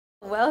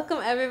Welcome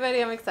everybody,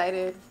 I'm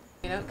excited.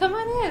 Come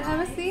on in,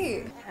 have a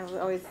seat. I'm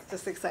always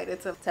just excited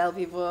to tell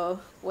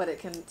people what it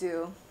can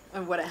do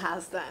and what it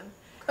has done.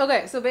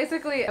 Okay, so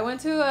basically I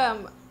went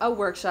to a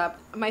workshop.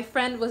 My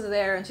friend was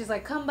there and she's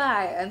like, come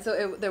by. And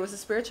so there was a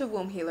spiritual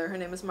womb healer. Her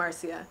name is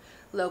Marcia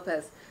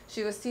Lopez.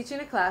 She was teaching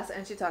a class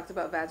and she talked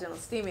about vaginal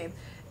steaming.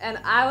 And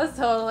I was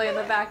totally in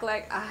the back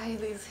like,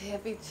 these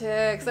hippie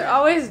chicks, they're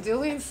always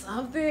doing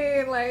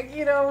something like,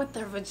 with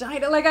their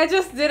vagina. Like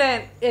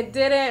it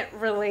didn't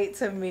relate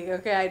to me,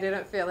 okay? I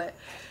didn't feel it.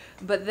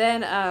 But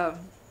then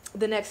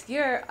the next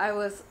year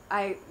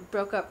I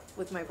broke up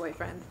with my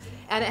boyfriend,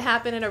 and it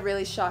happened in a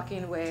really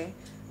shocking way.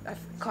 I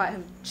caught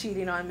him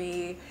cheating on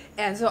me,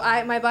 and so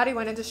my body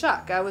went into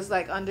shock. I was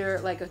like under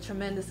like a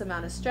tremendous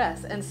amount of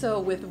stress. And so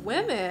with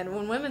women,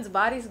 when women's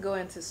bodies go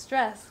into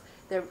stress,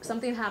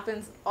 something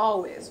happens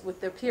always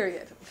with their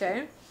period,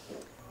 okay?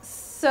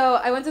 So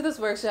I went to this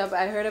workshop.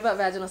 I heard about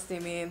vaginal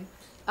steaming.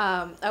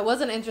 I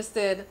wasn't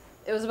interested.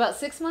 It was about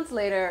 6 months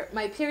later,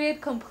 my period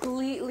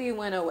completely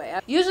went away.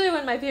 Usually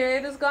when my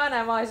period is gone,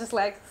 I'm always just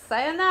like,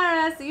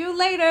 sayonara, see you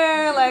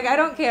later. Like, I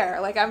don't care.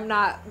 Like, I'm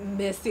not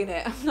missing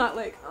it. I'm not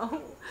like,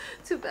 oh,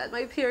 too bad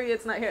my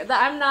period's not here.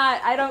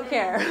 I don't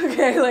care,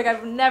 okay? Like,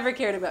 I've never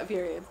cared about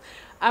periods.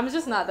 I'm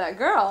just not that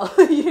girl,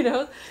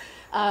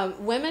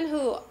 Women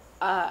who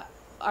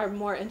are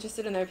more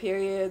interested in their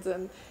periods,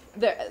 and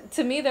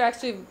to me they're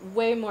actually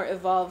way more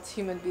evolved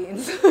human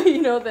beings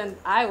than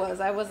I was.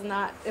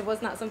 It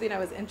was not something I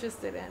was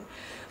interested in,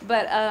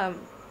 but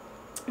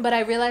I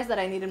realized that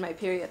I needed my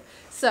period.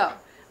 So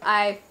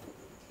I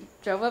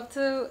lived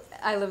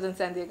in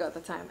San Diego at the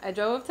time. I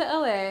drove up to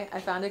LA.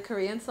 I found a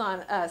Korean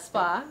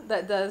spa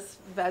that does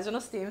vaginal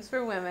steams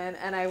for women,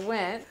 and I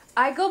went.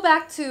 I go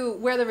back to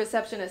where the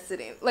receptionist is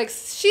sitting. Like,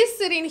 she's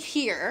sitting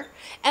here,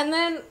 and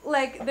then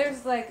like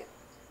there's like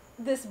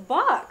this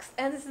box,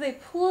 and they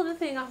pull the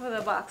thing off of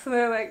the box and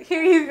they're like,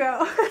 here you go.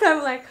 And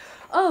I'm like,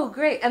 oh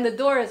great. And the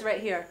door is right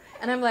here,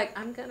 and I'm like,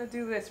 I'm gonna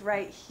do this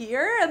right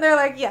here. And they're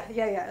like, yeah,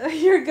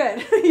 you're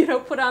good.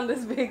 Put on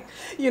this big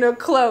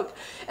cloak.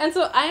 And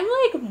so I'm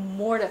like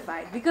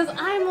mortified because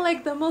I'm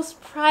like the most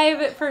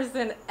private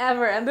person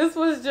ever, and this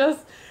was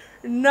just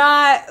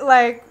not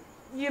like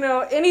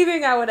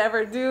anything I would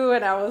ever do,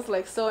 and I was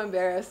like so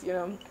embarrassed,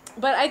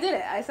 but I did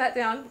it. I sat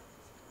down,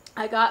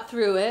 I got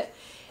through it.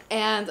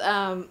 And,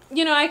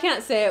 I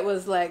can't say it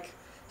was like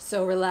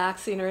so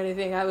relaxing or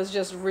anything. I was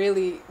just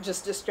really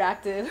just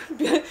distracted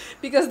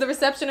because the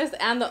receptionist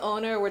and the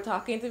owner were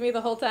talking to me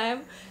the whole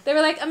time. They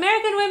were like,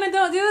 American women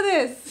don't do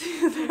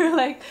this. They were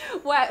like,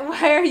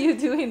 why are you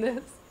doing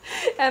this?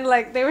 And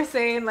like, they were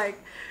saying like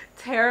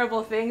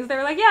terrible things. They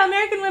were like, yeah,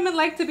 American women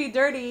like to be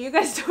dirty. You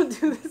guys don't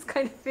do this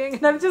kind of thing.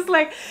 And I'm just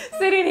like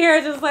sitting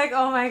here just like,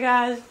 oh my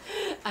gosh,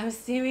 I'm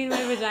steaming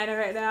my vagina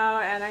right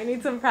now and I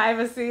need some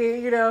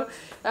privacy,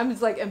 I'm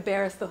just like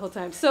embarrassed the whole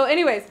time. So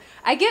anyways,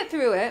 I get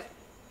through it.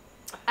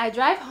 I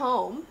drive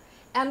home,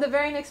 and the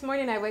very next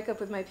morning I wake up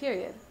with my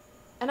period.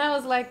 And I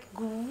was like,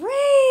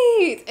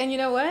 great. And you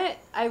know what?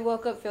 I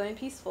woke up feeling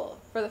peaceful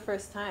for the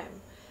first time.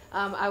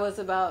 I was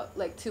about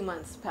like 2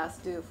 months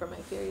past due for my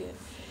period.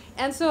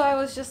 And so I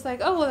was just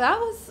like, oh, well, that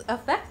was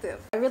effective.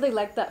 I really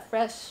liked that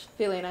fresh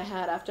feeling I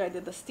had after I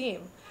did the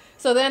steam.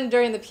 So then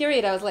during the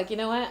period, I was like, you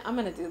know what? I'm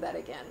going to do that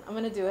again. I'm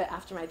going to do it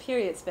after my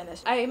period's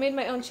finished. I made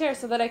my own chair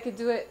so that I could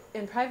do it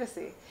in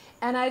privacy.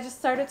 And I just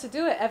started to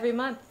do it every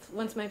month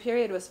once my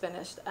period was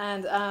finished.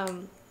 And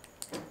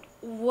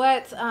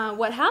what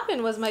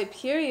happened was my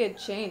period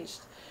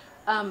changed.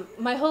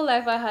 My whole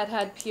life I had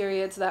had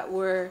periods that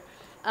were,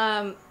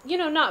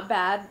 not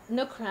bad,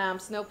 no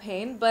cramps, no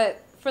pain,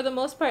 but for the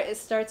most part, it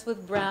starts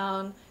with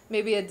brown,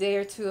 maybe a day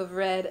or two of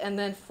red, and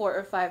then 4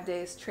 or 5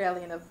 days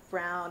trailing of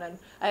brown. And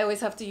I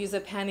always have to use a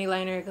panty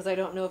liner because I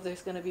don't know if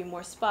there's going to be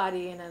more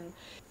spotting. And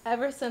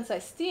ever since I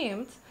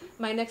steamed,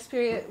 my next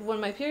period, when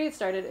my period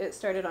started, it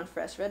started on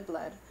fresh red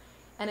blood,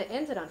 and it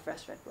ended on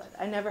fresh red blood.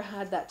 I never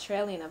had that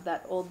trailing of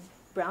that old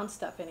brown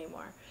stuff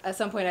anymore. At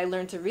some point I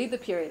learned to read the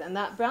period, and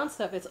that brown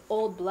stuff is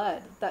old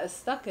blood that is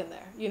stuck in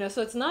there,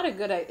 so it's not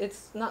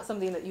it's not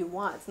something that you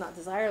want. It's not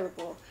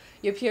desirable.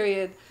 Your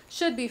period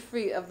should be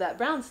free of that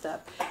brown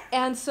stuff.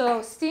 And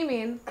so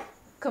steaming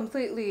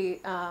completely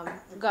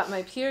got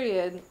my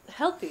period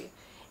healthy,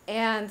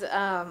 and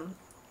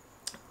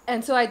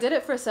so I did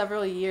it for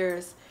several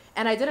years,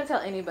 and I didn't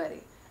tell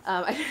anybody.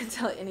 I didn't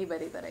tell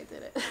anybody that I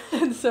did it.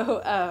 And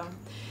so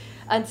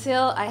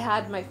until I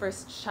had my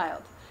first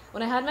child.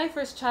 When I had my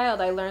first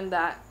child, I learned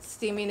that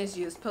steaming is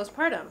used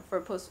postpartum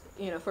for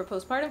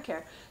postpartum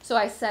care. So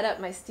I set up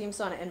my steam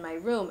sauna in my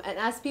room, and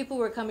as people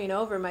were coming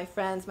over, my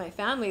friends, my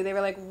family, they were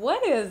like,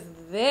 "What is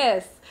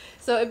this?"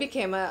 So it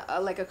became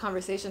like a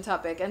conversation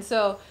topic. And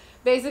so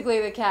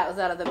basically, the cat was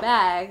out of the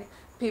bag.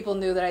 People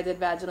knew that I did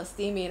vaginal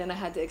steaming, and I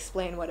had to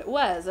explain what it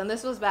was. And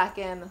this was back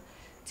in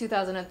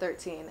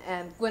 2013,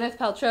 and Gwyneth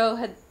Paltrow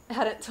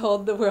hadn't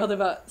told the world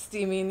about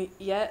steaming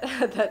yet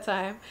at that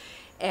time.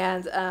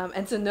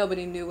 And so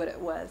nobody knew what it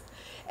was.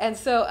 And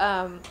so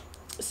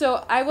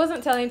So I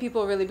wasn't telling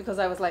people really because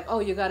I was like, oh,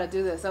 you got to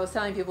do this. I was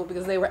telling people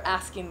because they were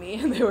asking me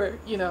and they were,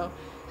 you know,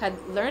 had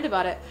learned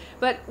about it.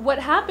 But what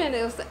happened,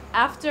 it was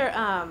after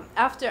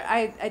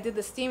I did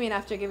the steaming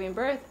after giving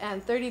birth,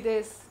 and 30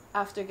 days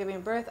after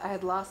giving birth, I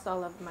had lost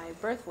all of my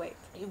birth weight.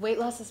 Weight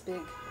loss is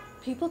big.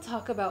 People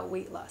talk about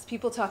weight loss.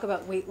 People talk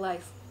about weight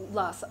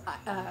loss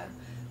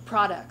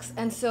products.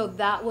 And so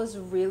that was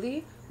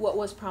really what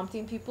was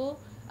prompting people,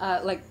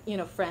 like, you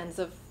know, friends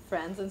of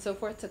friends and so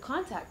forth, to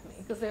contact me,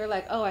 because they were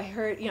like, oh, I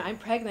heard, you know, I'm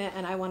pregnant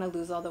and I want to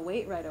lose all the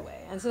weight right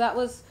away. And so that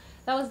was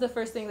the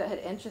first thing that had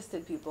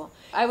interested people.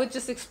 I would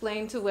just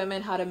explain to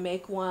women how to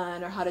make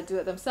one or how to do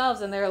it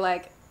themselves, and they were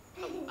like,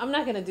 I'm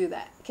not going to do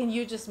that. Can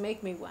you just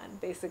make me one,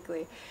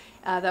 basically?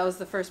 That was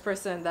the first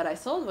person that I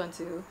sold one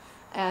to.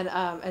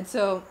 And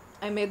so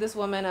I made this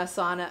woman a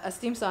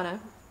steam sauna,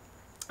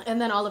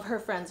 and then all of her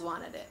friends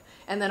wanted it.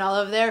 And then all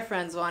of their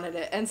friends wanted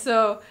it. And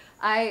so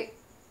I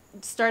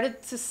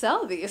started to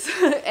sell these.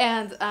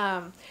 And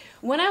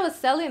when I was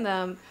selling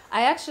them,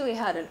 I actually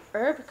had an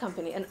herb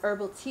company, an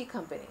herbal tea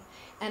company.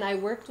 And I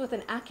worked with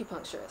an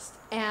acupuncturist.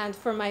 And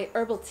for my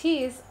herbal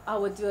teas, I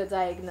would do a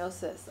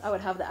diagnosis. I would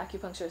have the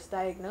acupuncturist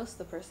diagnose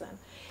the person.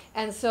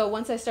 And so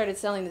once I started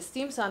selling the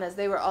steam saunas,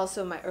 they were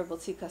also my herbal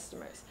tea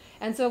customers.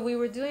 And so we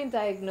were doing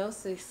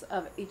diagnosis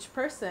of each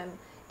person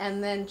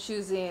and then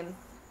choosing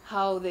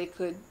how they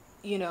could,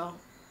 you know,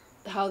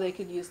 how they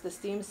could use the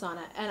steam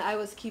sauna. And I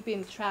was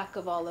keeping track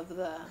of all of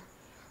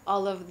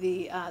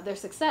their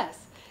success.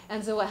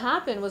 And so what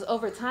happened was,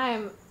 over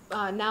time,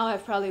 now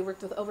I've probably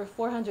worked with over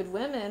 400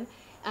 women,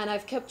 and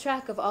I've kept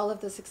track of all of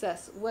the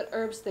success, what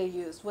herbs they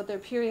used, what their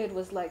period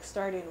was like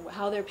starting,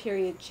 how their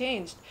period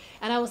changed.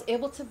 And I was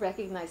able to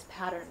recognize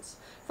patterns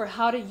for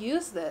how to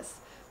use this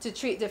to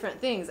treat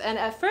different things. And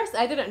at first,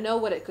 I didn't know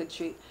what it could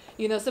treat.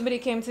 You know, somebody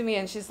came to me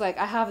and she's like,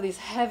 I have these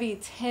heavy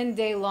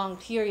 10-day long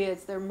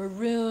periods. They're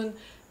maroon.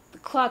 The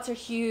clots are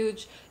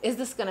huge. Is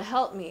this going to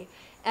help me?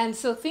 And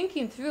so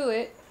thinking through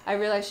it, I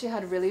realized she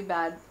had really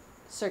bad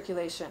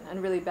circulation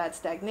and really bad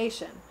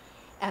stagnation,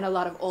 and a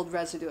lot of old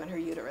residue in her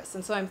uterus.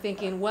 And so I'm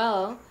thinking,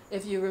 well,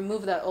 if you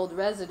remove that old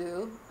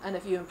residue and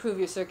if you improve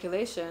your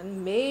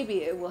circulation,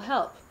 maybe it will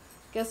help.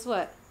 Guess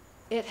what?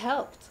 It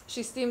helped.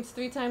 She steamed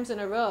 3 times in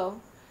a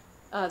row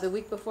the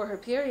week before her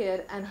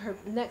period, and her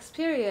next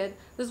period,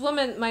 this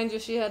woman, mind you,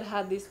 she had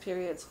had these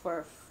periods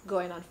for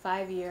going on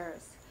 5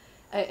 years,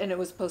 and it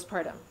was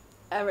postpartum.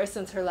 Ever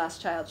since her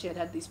last child, she had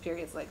had these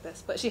periods like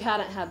this, but she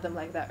hadn't had them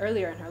like that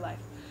earlier in her life.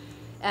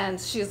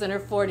 And she's in her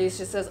 40s.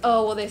 She says,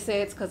 oh, well, they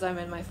say it's because I'm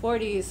in my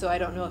 40s, so I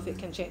don't know if it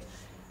can change.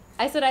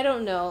 I said, I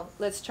don't know.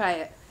 Let's try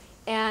it.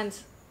 And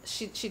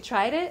she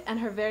tried it, and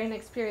her very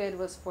next period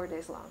was 4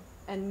 days long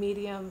and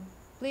medium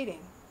bleeding.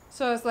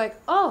 So I was like,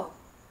 oh,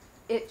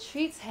 it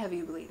treats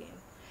heavy bleeding,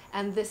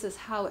 and this is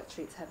how it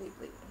treats heavy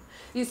bleeding.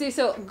 You see,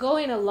 so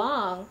going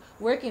along,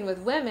 working with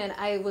women,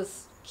 I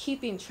was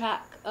keeping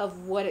track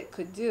of what it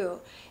could do.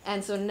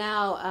 And so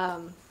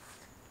now,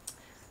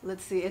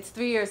 let's see, it's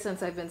 3 years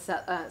since I've been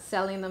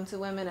selling them to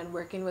women and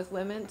working with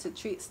women to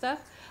treat stuff.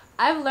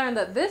 I've learned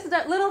that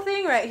that little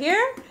thing right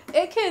here,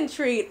 it can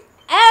treat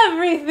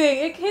everything.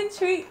 It can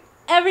treat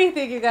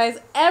everything, you guys.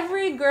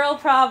 Every girl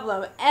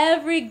problem,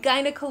 every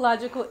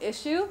gynecological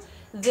issue,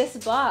 this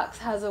box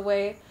has a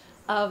way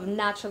of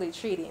naturally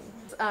treating.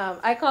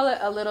 I call it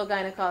a little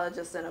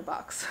gynecologist in a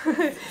box.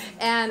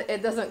 And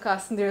it doesn't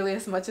cost nearly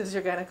as much as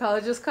your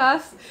gynecologist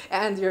costs,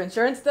 and your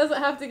insurance doesn't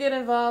have to get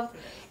involved.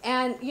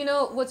 And you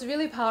know, what's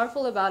really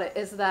powerful about it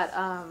is that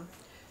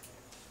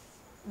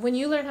when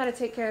you learn how to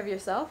take care of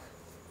yourself,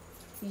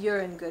 you're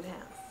in good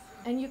hands.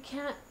 And you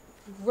can't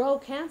grow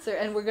cancer,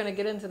 and we're going to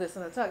get into this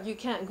in the talk, you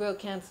can't grow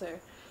cancer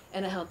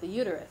in a healthy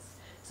uterus.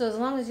 So as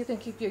long as you can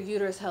keep your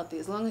uterus healthy,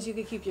 as long as you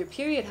can keep your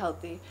period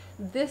healthy,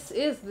 this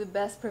is the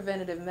best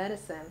preventative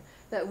medicine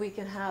that we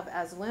can have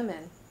as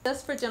women.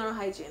 Just for general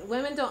hygiene,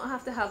 women don't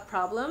have to have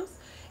problems.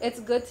 It's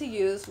good to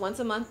use once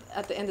a month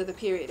at the end of the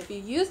period. If you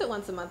use it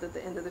once a month at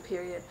the end of the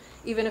period,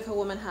 even if a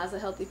woman has a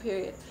healthy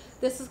period,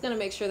 this is going to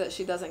make sure that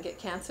she doesn't get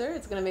cancer.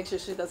 It's going to make sure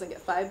she doesn't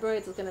get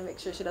fibroids. It's going to make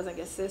sure she doesn't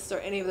get cysts or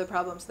any of the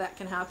problems that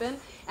can happen.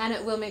 And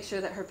it will make sure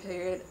that her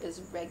period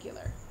is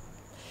regular.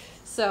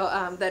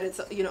 So that it's,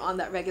 you know, on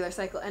that regular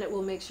cycle, and it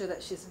will make sure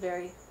that she's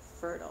very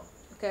fertile.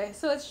 Okay,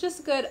 so it's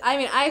just good. I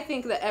mean, I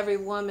think that every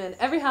woman,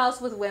 every house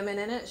with women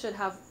in it should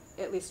have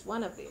at least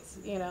one of these,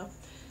 you know.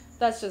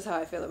 That's just how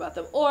I feel about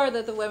them. Or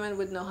that the women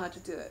would know how to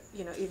do it,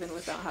 you know, even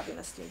without having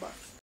a steam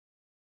box.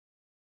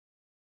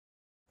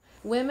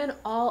 Women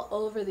all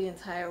over the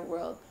entire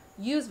world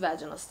use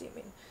vaginal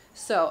steaming.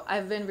 So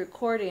I've been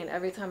recording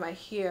every time I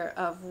hear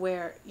of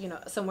where, you know,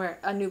 somewhere,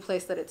 a new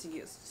place that it's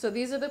used. So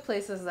these are the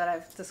places that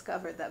I've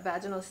discovered that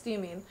vaginal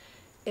steaming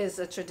is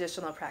a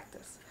traditional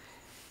practice.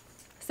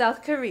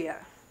 South Korea,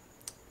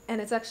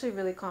 and it's actually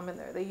really common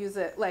there. They use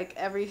it like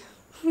every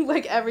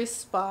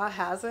spa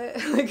has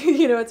it. Like,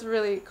 you know, it's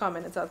really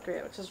common in South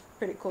Korea, which is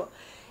pretty cool.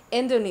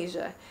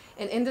 Indonesia.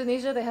 In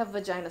Indonesia, they have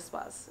vagina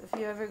spas. If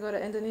you ever go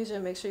to Indonesia,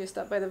 make sure you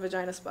stop by the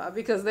vagina spa,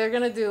 because they're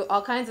going to do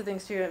all kinds of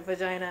things to your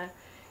vagina,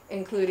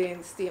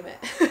 including steam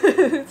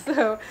it.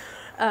 So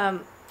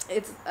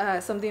it's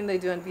something they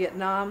do in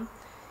Vietnam,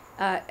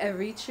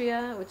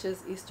 Eritrea, which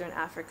is Eastern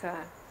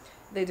Africa,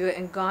 They do it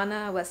in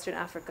Ghana, Western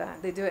Africa.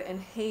 They do it in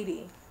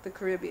Haiti, the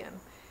Caribbean.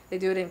 They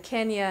do it in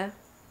Kenya.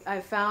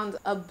 I found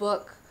a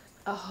book,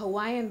 a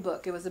Hawaiian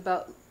book. It was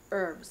about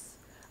herbs.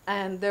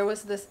 And there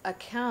was this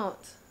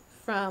account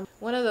from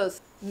one of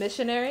those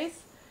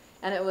missionaries,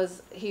 and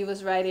he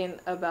was writing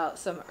about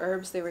some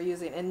herbs they were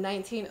using in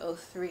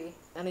 1903.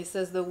 And he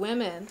says the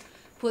women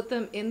put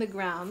them in the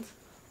ground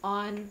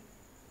on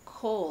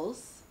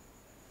coals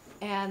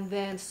and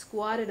then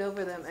squatted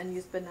over them and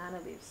used banana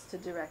leaves to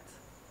direct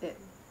it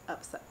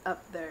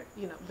up there,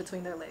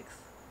 between their legs.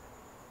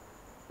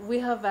 We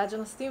have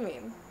vaginal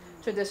steaming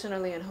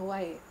traditionally in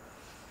Hawaii.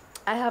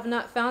 I have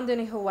not found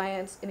any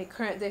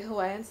current day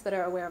Hawaiians that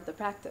are aware of the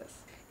practice.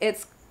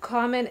 It's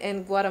common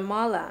in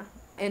Guatemala,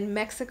 in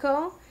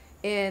Mexico,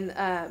 in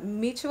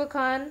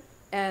Michoacan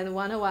and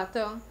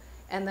Guanajuato,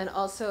 and then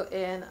also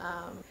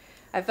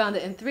I found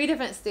it in 3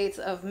 different states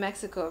of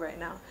Mexico right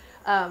now.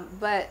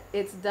 But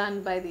it's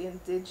done by the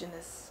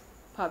indigenous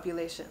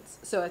populations.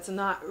 So it's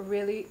not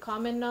really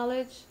common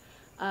knowledge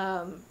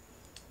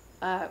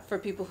for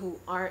people who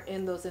aren't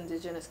in those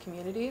indigenous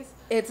communities.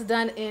 It's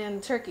done in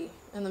Turkey,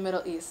 in the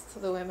Middle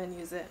East. The women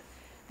use it.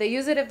 They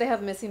use it if they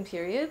have missing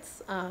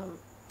periods.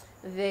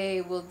 They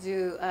will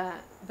do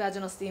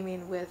vaginal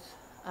steaming with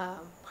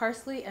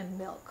parsley and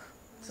milk.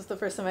 This is the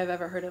first time I've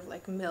ever heard of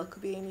like milk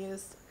being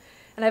used.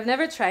 And I've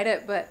never tried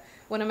it, but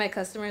one of my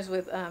customers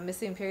with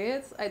missing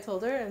periods, I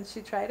told her, and she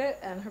tried it,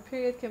 and her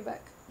period came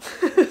back.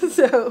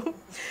 So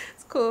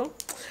it's cool.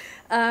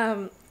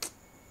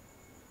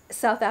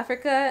 South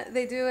Africa,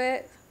 they do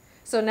it.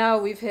 So now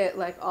we've hit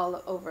like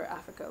all over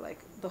Africa, like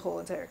the whole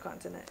entire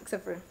continent,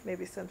 except for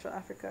maybe Central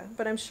Africa.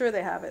 But I'm sure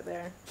they have it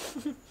there.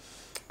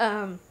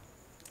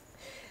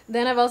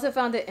 Then I've also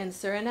found it in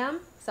Suriname,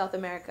 South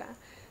America.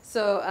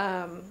 So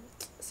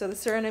the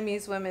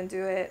Surinamese women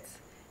do it.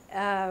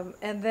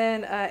 And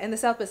then in the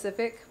South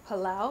Pacific,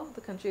 Palau,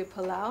 the country of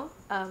Palau.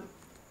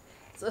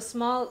 It's a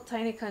small,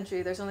 tiny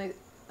country. There's only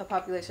a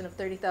population of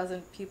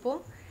 30,000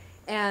 people.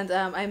 And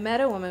I met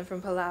a woman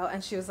from Palau,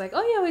 and she was like,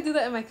 oh, yeah, we do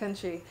that in my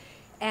country.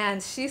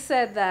 And she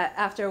said that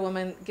after a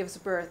woman gives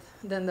birth,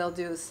 then they'll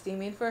do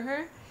steaming for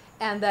her,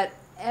 and that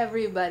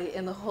everybody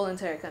in the whole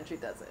entire country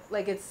does it.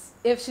 Like if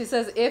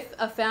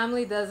a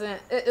family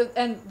doesn't,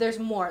 and there's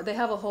more, they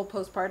have a whole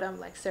postpartum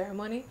like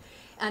ceremony.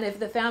 And if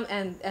the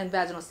and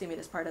vaginal steaming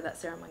is part of that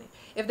ceremony.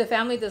 If the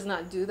family does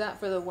not do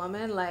that for the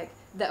woman, like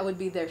that would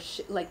be their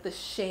the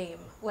shame.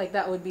 Like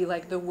that would be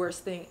like the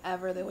worst thing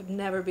ever. They would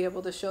never be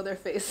able to show their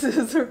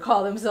faces or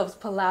call themselves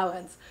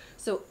Palauans.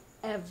 So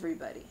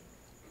everybody,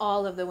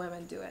 all of the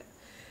women do it,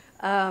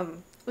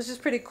 which is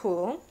pretty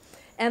cool.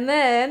 And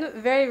then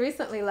very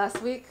recently,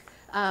 last week,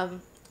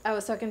 I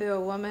was talking to a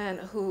woman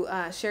who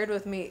shared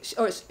with me,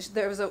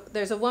 there's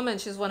a woman,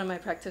 she's one of my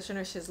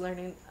practitioners, she's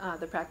learning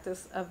the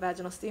practice of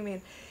vaginal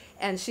steaming,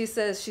 and she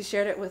says she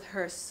shared it with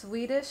her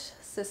Swedish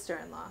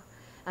sister-in-law,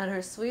 and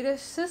her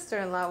Swedish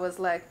sister-in-law was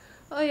like,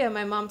 oh yeah,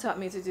 my mom taught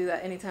me to do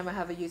that anytime I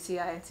have a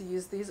UTI, to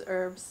use these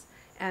herbs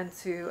and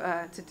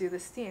to do the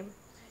steam,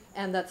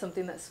 and that's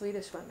something that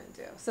Swedish women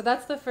do. So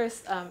that's the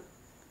first,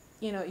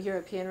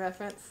 European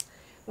reference.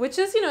 Which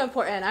is,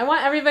 important. I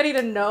want everybody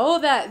to know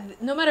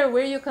that no matter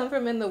where you come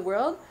from in the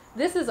world,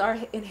 this is our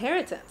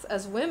inheritance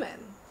as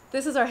women.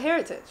 This is our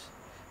heritage.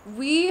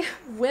 We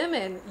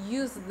women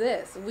use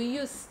this. We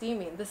use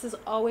steaming. This is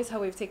always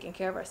how we've taken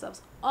care of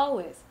ourselves.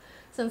 Always.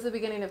 Since the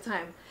beginning of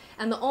time.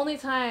 And the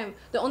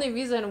only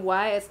reason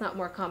why it's not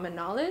more common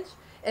knowledge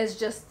is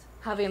just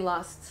having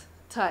lost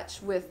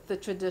touch with the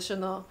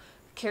traditional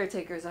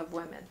caretakers of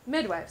women.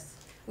 Midwives.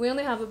 We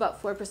only have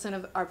about 4%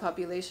 of our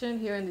population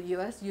here in the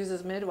U.S.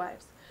 uses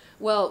midwives.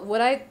 Well, what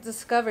I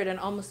discovered in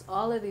almost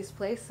all of these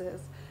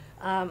places,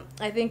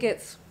 I think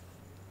it's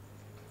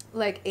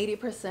like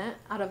 80%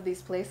 out of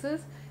these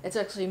places, it's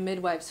actually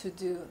midwives who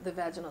do the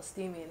vaginal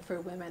steaming for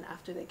women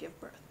after they give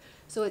birth.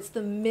 So it's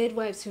the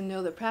midwives who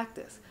know the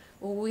practice.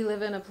 Well, we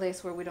live in a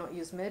place where we don't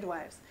use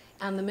midwives.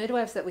 And the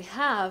midwives that we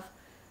have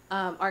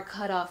are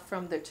cut off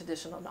from their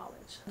traditional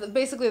knowledge.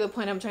 Basically, the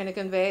point I'm trying to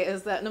convey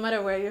is that no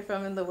matter where you're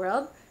from in the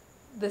world,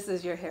 this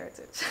is your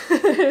heritage.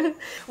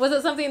 Was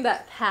it something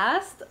that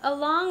passed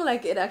along,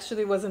 like it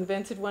actually was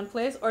invented one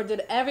place, or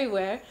did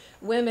everywhere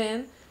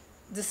women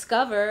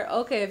discover,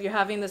 okay, if you're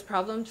having this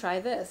problem, try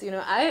this?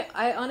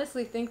 I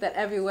honestly think that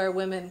everywhere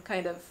women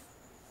kind of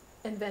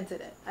invented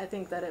it. I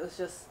think that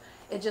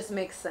it just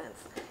makes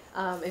sense.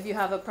 If you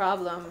have a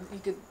problem, you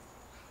could,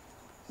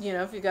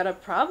 if you got a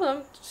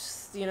problem,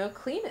 just,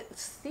 clean it,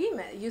 steam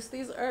it, use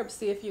these herbs,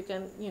 see if you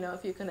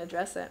can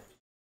address it.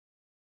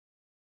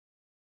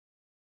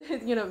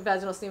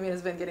 Vaginal steaming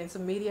has been getting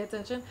some media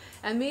attention,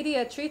 and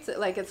media treats it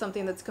like it's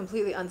something that's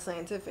completely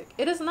unscientific.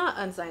 It is not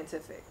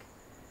unscientific.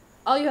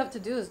 All you have to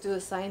do is do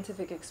a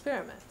scientific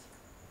experiment.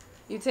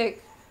 You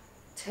take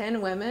 10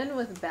 women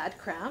with bad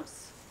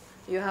cramps,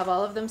 you have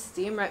all of them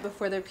steam right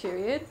before their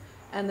period,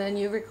 and then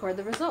you record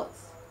the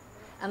results.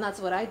 And that's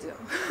what I do.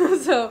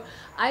 So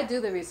I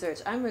do the research,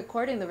 I'm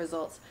recording the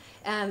results,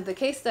 and the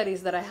case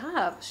studies that I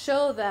have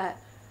show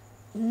that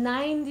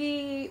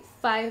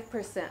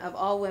 95% of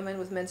all women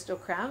with menstrual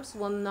cramps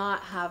will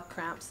not have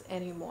cramps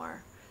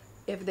anymore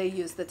if they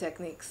use the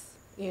techniques,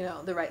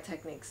 the right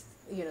techniques,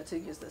 to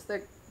use this.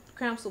 Their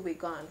cramps will be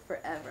gone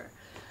forever.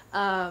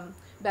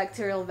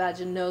 Bacterial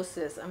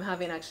vaginosis, I'm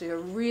having actually a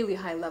really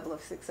high level of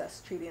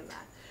success treating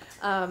that.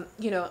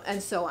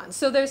 And so on.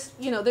 So there's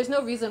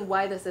no reason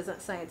why this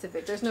isn't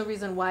scientific. There's no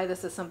reason why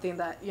this is something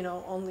that,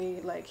 only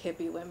like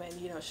hippie women,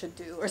 should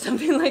do or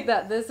something like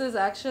that. This is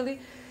actually,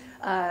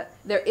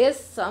 there is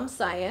some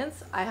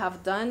science. I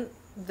have done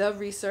the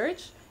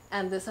research,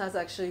 and this has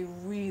actually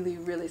really,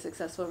 really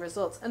successful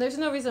results. And there's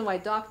no reason why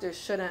doctors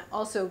shouldn't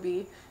also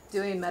be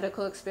doing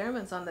medical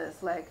experiments on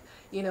this,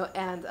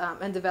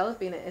 and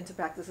developing it into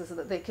practices so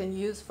that they can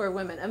use for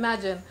women.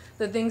 Imagine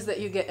the things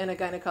that you get in a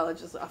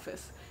gynecologist's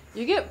office.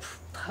 You get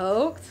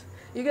poked,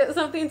 you get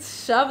something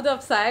shoved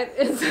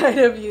inside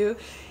of you.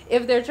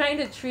 If they're trying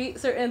to treat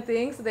certain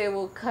things, they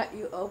will cut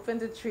you open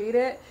to treat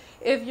it.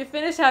 If you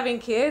finish having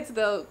kids,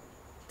 they'll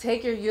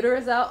take your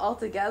uterus out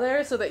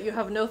altogether so that you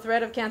have no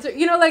threat of cancer.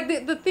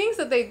 The things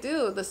that they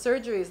do, the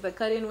surgeries, the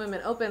cutting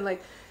women open,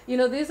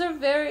 these are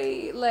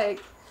very,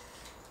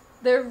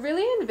 they're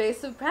really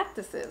invasive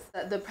practices.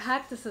 The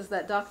practices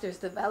that doctors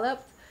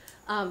developed,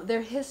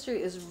 their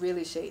history is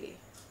really shady.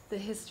 The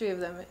history of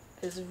them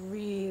is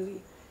really,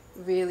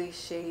 really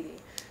shady.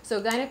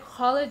 So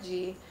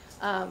gynecology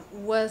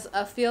was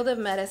a field of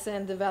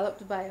medicine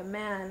developed by a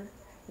man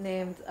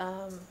named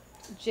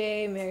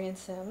J. Marion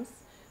Sims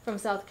from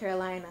South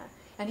Carolina.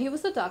 And he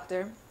was a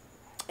doctor,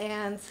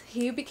 and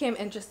he became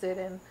interested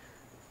in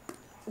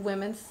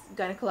women's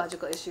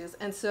gynecological issues.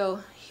 And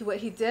so what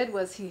he did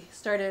was he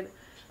started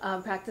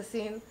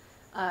practicing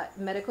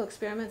medical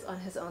experiments on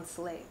his own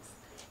slaves.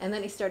 And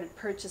then he started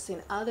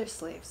purchasing other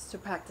slaves to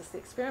practice the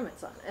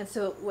experiments on. And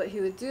so what he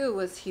would do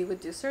was he would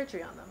do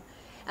surgery on them.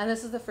 And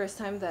this is the first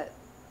time that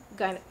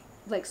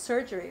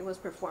surgery was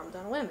performed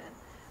on women,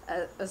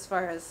 as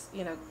far as,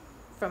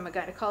 from a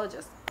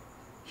gynecologist.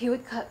 He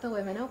would cut the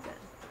women open.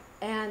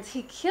 And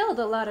he killed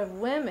a lot of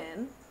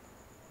women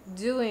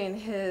doing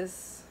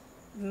his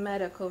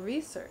medical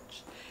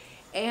research.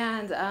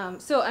 And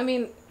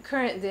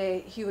current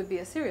day, he would be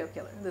a serial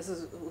killer. This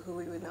is who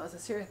we would know as a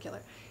serial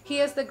killer. He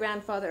is the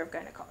grandfather of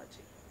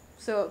gynecology.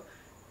 So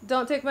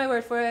don't take my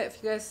word for it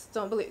if you guys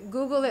don't believe.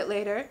 Google it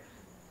later.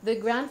 The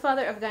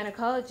grandfather of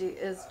gynecology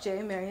is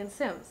J. Marion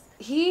Sims.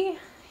 He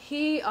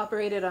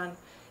operated on,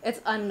 it's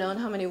unknown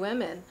how many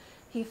women.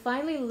 He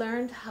finally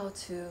learned how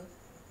to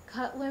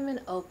cut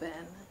women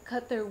open,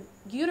 cut their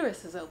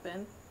uteruses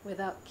open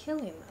without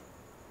killing them,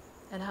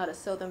 and how to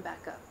sew them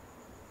back up.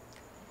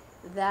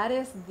 That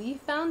is the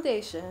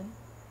foundation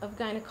of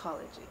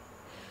gynecology.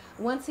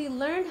 Once he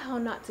learned how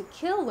not to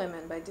kill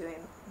women by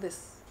doing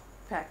this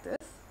practice,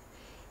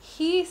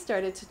 he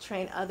started to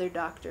train other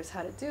doctors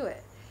how to do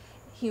it.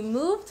 He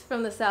moved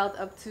from the South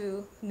up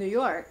to New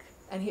York,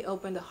 and he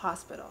opened a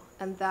hospital.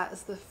 And that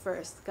is the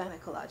first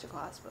gynecological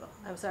hospital.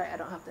 I'm sorry, I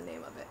don't have the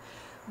name of it.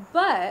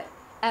 But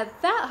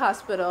at that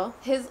hospital,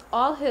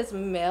 all his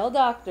male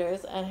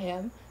doctors and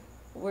him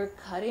were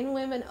cutting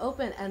women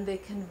open, and they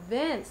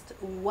convinced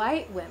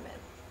white women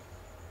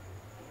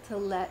to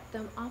let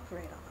them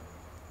operate on them.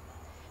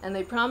 And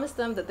they promised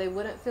them that they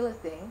wouldn't feel a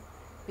thing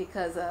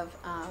because of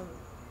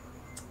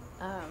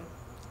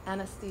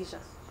anesthesia,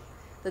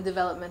 the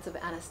development of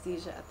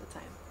anesthesia at the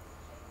time.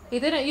 He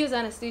didn't use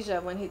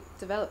anesthesia when he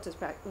developed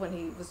when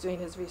he was doing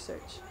his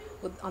research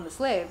on the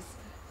slaves,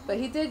 but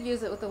he did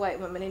use it with the white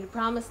women, and he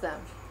promised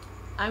them,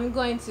 I'm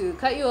going to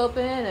cut you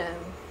open and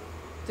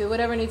do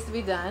whatever needs to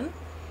be done,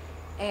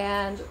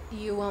 and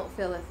you won't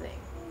feel a thing.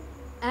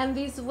 And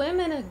these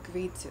women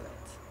agreed to it,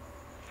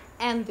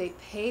 and they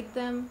paid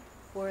them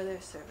for their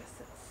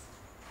services.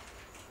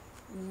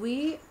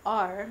 We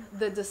are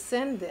the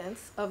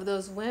descendants of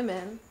those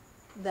women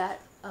that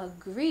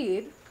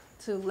agreed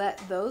to let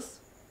those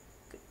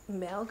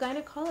male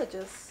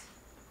gynecologists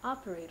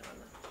operate on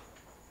them.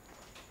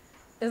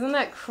 Isn't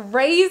that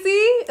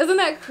crazy? Isn't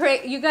that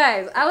crazy? You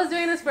guys, I was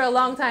doing this for a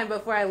long time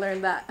before I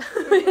learned that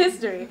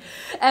history.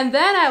 And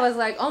then I was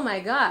like, oh my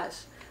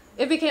gosh,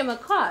 it became a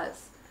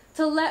cause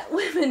to let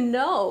women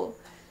know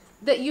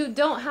that you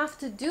don't have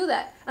to do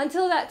that.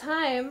 Until that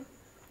time,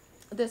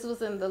 this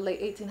was in the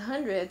late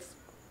 1800s,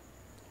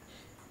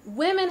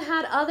 women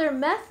had other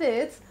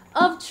methods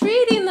of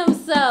treating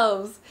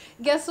themselves.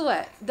 Guess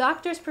what?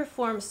 Doctors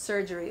perform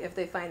surgery if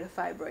they find a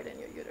fibroid in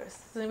your uterus.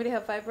 Does anybody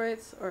have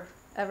fibroids or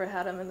ever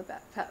had them in the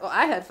back? Well,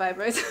 I had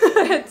fibroids.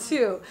 I had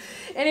two.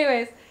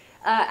 Anyways,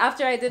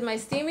 after I did my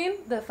steaming,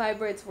 the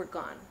fibroids were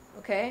gone.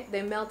 Okay?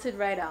 They melted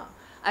right out.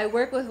 I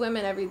work with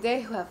women every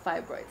day who have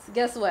fibroids.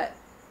 Guess what?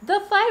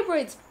 The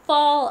fibroids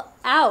fall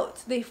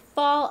out. They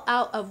fall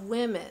out of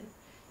women.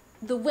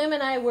 The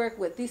women I work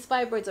with, these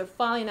fibroids are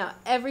falling out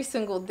every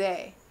single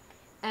day.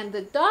 And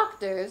the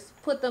doctors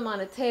put them on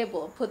a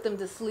table, put them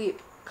to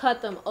sleep,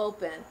 cut them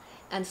open,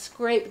 and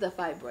scrape the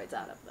fibroids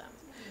out of them.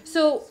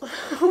 So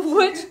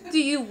which do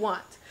you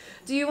want?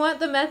 Do you want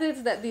the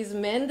methods that these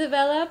men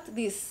developed,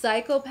 these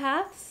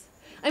psychopaths?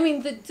 I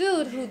mean, the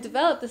dude who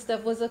developed this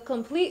stuff was a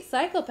complete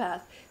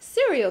psychopath,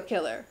 serial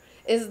killer.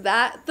 Is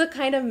that the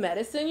kind of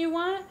medicine you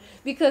want?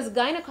 Because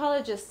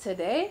gynecologists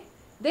today,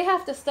 they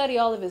have to study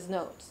all of his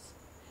notes.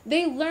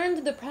 They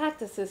learned the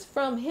practices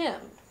from him.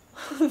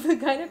 The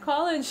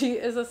gynecology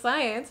is a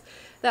science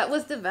that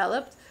was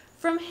developed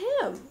from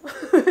him.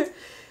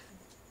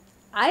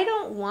 I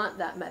don't want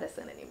that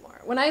medicine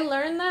anymore. When I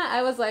learned that,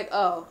 I was like,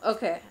 oh,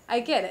 okay, I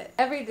get it.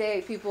 Every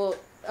day people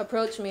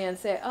approach me and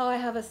say, oh, I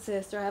have a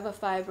cyst or I have a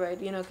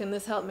fibroid, you know, can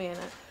this help me in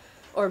it?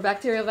 Or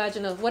bacterial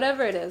vaginal,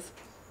 whatever it is.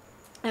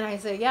 And I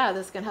say, yeah,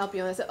 this can help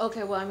you. And I say,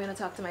 okay, well, I'm going to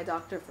talk to my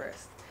doctor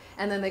first.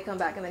 And then they come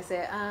back and they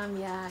say,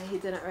 yeah, he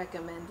didn't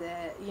recommend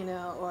it, you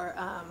know, or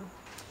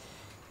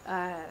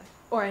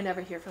I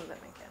never hear from them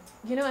again.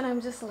 You know, and I'm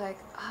just like,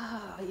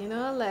 you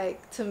know,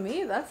 like, to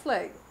me, that's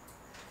like,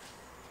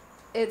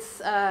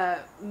 it's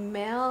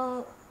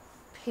male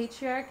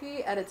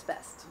patriarchy at its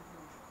best,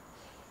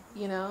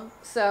 you know?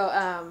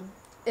 So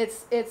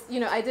it's, you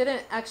know, I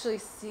didn't actually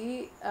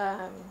see,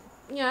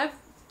 you know, I've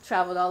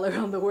traveled all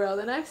around the world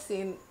and I've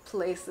seen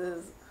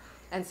places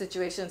and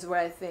situations where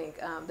I think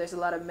there's a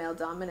lot of male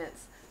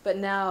dominance. But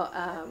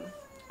now,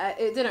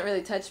 it didn't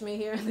really touch me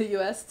here in the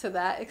U.S. to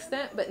that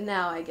extent, but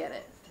now I get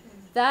it.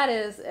 That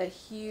is a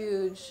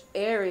huge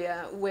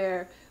area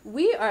where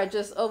we are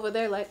just over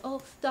there like,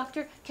 oh,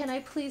 doctor, can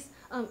I please,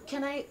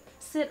 can I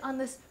sit on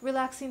this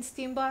relaxing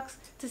steam box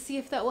to see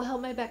if that will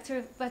help my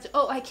bacteria?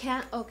 Oh, I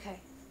can't? Okay.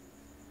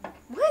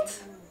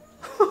 What?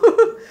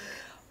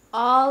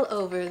 All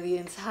over the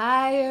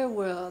entire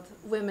world,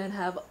 women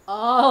have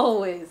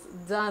always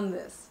done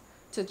this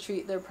to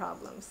treat their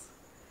problems.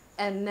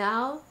 And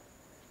now,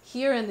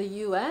 here in the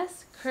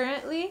U.S.,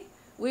 currently,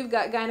 we've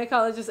got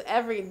gynecologists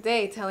every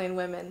day telling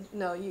women,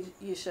 no,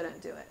 you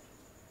shouldn't do it.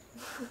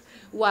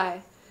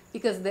 Why?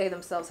 Because they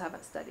themselves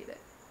haven't studied it.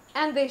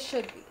 And they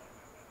should be.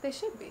 They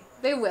should be.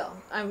 They will.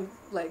 I'm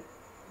like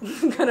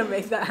gonna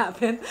make that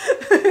happen,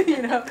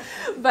 you know.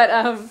 But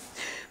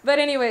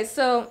anyway,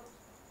 so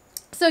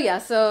it's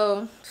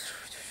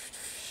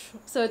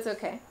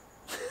okay.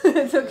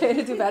 It's okay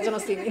to do vaginal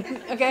steaming,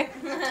 okay?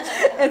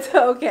 It's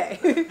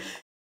okay.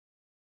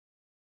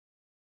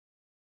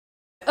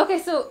 Okay,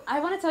 so I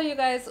want to tell you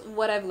guys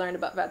what I've learned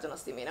about vaginal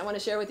steaming. I want to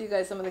share with you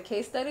guys some of the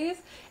case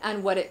studies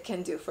and what it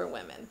can do for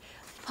women.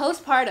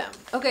 Postpartum.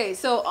 Okay,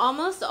 so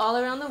almost all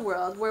around the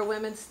world where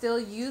women still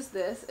use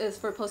this is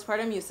for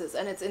postpartum uses,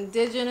 and it's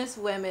indigenous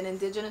women,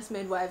 indigenous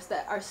midwives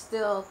that are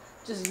still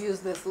just use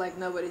this like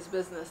nobody's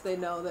business. They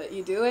know that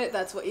you do it.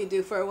 That's what you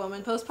do for a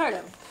woman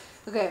postpartum.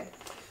 Okay.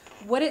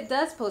 What it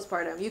does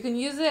postpartum, you can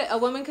use it, a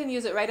woman can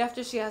use it right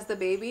after she has the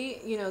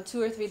baby, you know,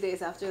 2 or 3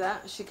 days after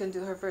that, she can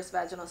do her first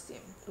vaginal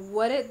steam.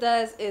 What it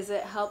does is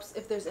it helps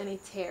if there's any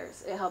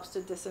tears, it helps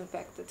to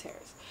disinfect the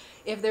tears.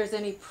 If there's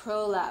any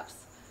prolapse.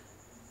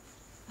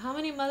 How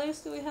many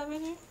mothers do we have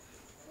in here?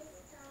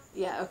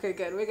 Yeah, okay,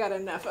 good, we got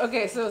enough.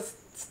 Okay, so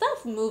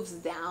stuff moves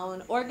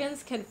down,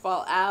 organs can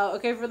fall out.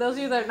 Okay, for those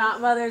of you that are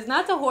not mothers,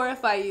 not to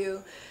horrify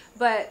you,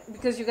 but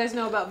because you guys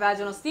know about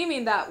vaginal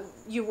steaming that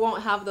you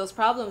won't have those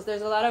problems.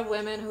 There's a lot of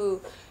women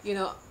who, you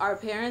know, our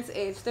parents'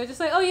 age, they're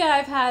just like, oh yeah,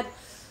 I've had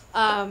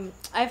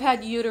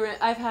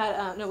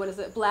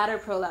bladder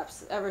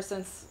prolapse ever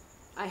since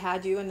I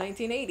had you in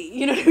 1980.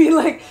 You know what I mean?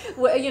 Like,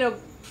 you know,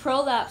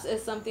 prolapse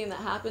is something that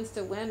happens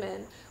to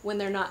women when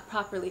they're not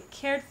properly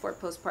cared for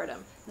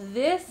postpartum.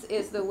 This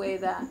is the way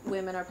that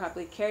women are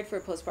properly cared for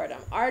postpartum.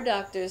 Our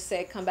doctors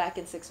say come back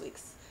in 6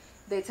 weeks.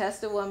 They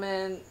test a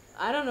woman.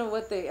 I don't know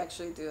what they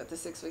actually do at the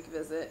 6-week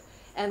visit.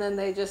 And then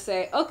they just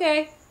say,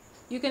 okay,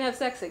 you can have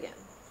sex again.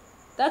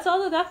 That's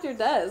all the doctor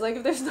does. Like,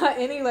 if there's not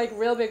any, like,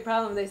 real big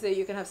problem, they say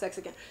you can have sex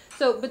again.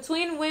 So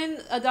between when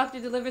a doctor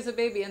delivers a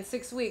baby and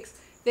 6 weeks,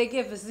 they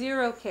give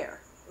 0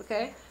 care,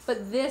 okay?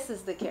 But this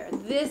is the care.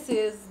 This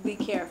is the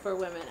care for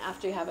women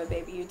after you have a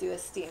baby. You do a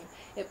steam.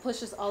 It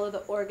pushes all of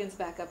the organs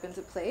back up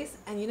into place.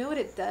 And you know what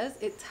it does?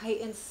 It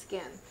tightens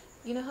skin.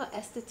 You know how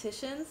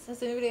estheticians,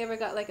 has anybody ever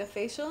got, like, a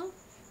facial?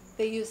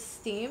 They use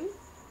steam,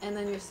 and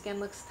then your skin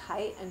looks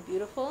tight and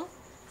beautiful.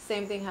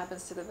 Same thing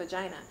happens to the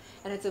vagina.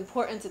 And it's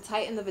important to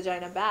tighten the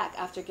vagina back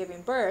after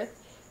giving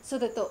birth so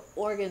that the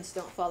organs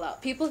don't fall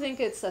out. People think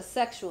it's a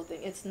sexual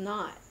thing. It's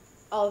not.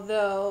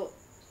 Although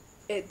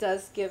it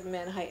does give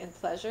men heightened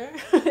pleasure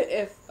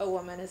if a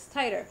woman is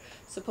tighter,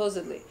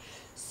 supposedly.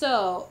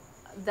 So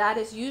that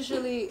is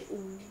usually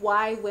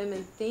why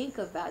women think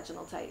of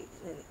vaginal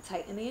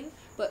tightening,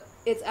 but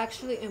it's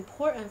actually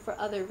important for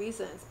other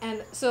reasons.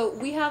 And so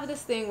we have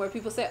this thing where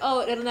people say,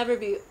 oh, it'll never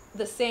be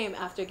the same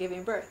after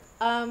giving birth.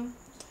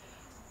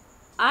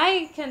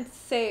 I can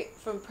say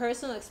from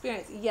personal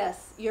experience,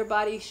 yes, your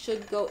body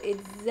should go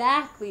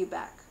exactly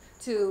back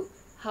to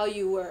how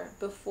you were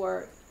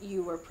before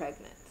you were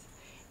pregnant.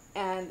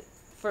 And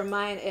for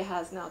mine, it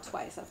has now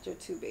twice after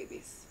 2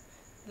 babies.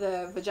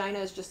 The vagina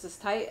is just as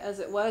tight as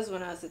it was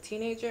when I was a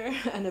teenager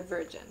and a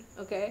virgin,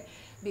 okay?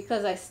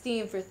 Because I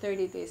steamed for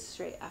 30 days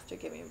straight after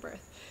giving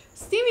birth.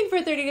 Steaming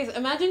for 30 days,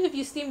 imagine if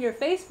you steam your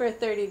face for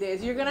 30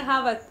 days. You're going to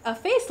have a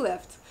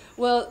facelift.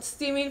 Well,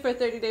 steaming for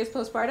 30 days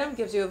postpartum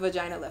gives you a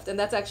vagina lift, and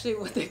that's actually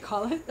what they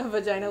call it, a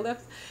vagina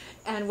lift.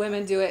 And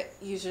women do it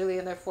usually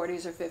in their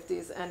 40s or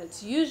 50s, and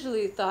it's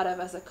usually thought of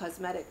as a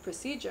cosmetic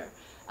procedure.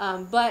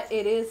 But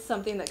it is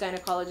something that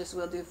gynecologists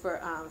will do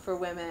for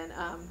women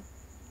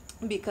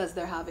because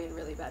they're having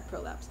really bad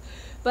prolapse.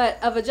 But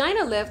a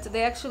vagina lift,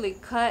 they actually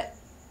cut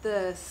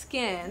the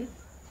skin,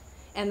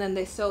 and then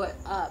they sew it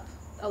up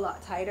a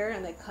lot tighter,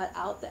 and they cut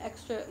out the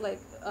extra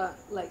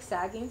like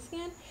sagging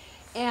skin,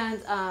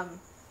 and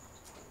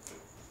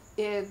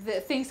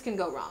things can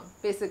go wrong.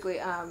 Basically,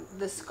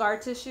 the scar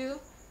tissue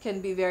can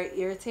be very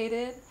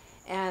irritated,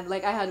 and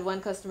like I had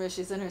one customer,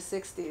 she's in her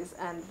 60s,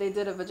 and they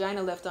did a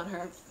vagina lift on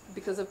her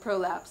because of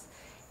prolapse,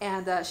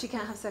 and she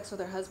can't have sex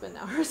with her husband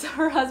now.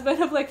 Her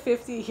husband of like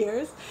 50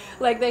 years,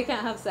 like they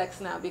can't have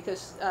sex now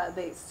because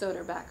they sewed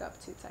her back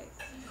up too tight.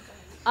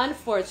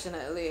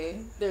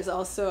 Unfortunately, there's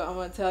also, I'm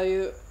gonna tell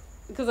you,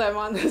 because I'm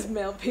on this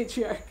male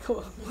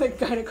patriarchal like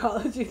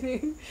gynecology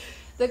thing,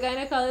 the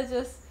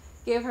gynecologist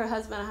gave her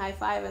husband a high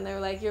five, and they were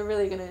like, "You're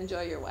really gonna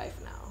enjoy your wife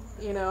now."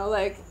 You know,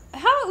 like,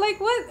 how,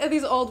 like, what are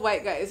these old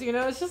white guys, you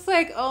know? It's just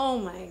like, oh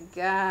my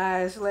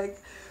gosh, like,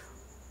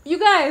 you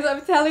guys,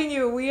 I'm telling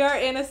you, women are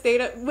in a state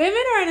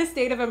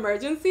of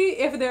emergency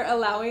if they're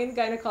allowing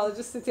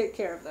gynecologists to take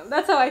care of them.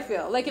 That's how I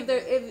feel. Like,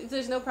 if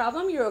there's no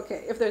problem, you're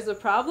okay. If there's a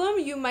problem,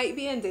 you might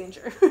be in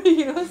danger,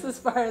 you know, as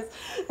far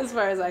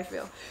as I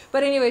feel.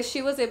 But anyway,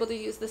 she was able to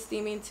use the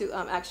steaming to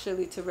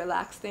actually to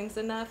relax things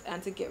enough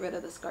and to get rid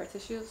of the scar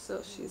tissue,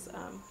 so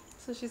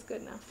she's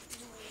good now.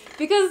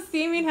 Because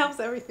steaming helps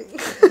everything.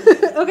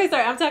 Okay,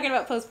 sorry, I'm talking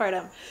about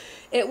postpartum.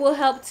 It will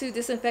help to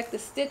disinfect the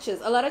stitches.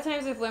 A lot of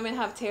times if women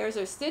have tears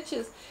or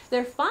stitches,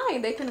 they're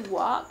fine. They can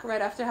walk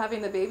right after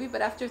having the baby,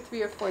 but after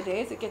 3 or 4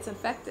 days, it gets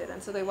infected.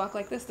 And so they walk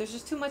like this. There's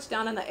just too much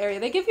down in the area.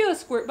 They give you a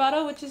squirt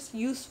bottle, which is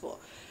useful,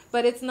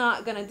 but it's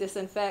not going to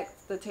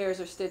disinfect the tears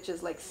or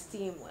stitches like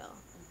steam will.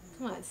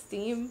 Come on,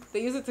 steam.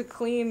 They use it to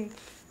clean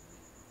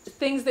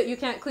things that you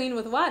can't clean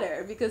with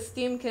water, because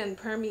steam can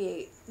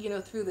permeate, you know,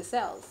 through the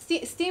cells.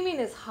 Steaming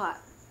is hot,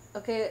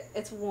 okay?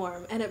 It's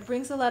warm, and it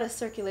brings a lot of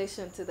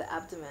circulation to the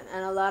abdomen,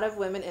 and a lot of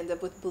women end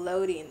up with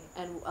bloating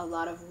and a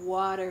lot of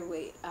water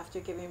weight after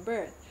giving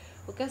birth.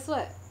 Well, guess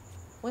what?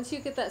 Once you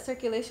get that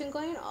circulation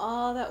going,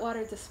 all that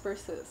water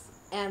disperses,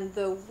 and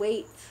the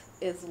weight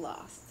is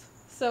lost.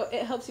 So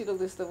it helps you to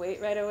lose the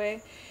weight right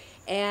away,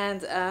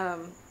 and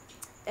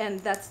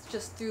that's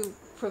just through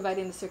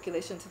providing the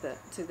circulation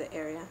to the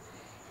area.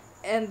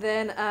 And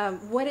then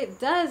what it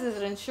does is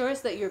it ensures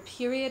that your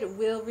period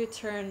will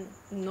return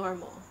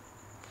normal.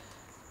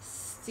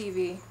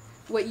 Stevie,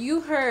 what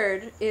you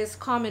heard is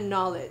common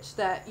knowledge,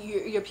 that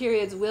your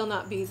periods will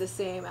not be the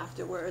same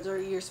afterwards, or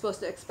you're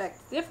supposed to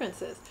expect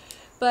differences.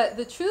 But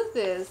the truth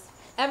is,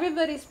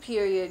 everybody's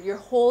period, your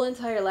whole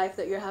entire life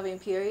that you're having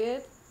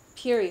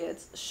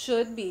periods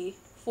should be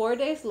 4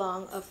 days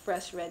long of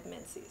fresh red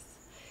menses.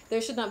 There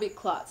should not be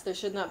clots. There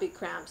should not be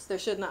cramps. There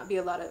shouldn't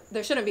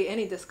be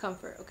any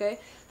discomfort, okay?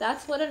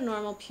 That's what a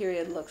normal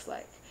period looks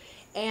like.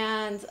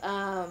 And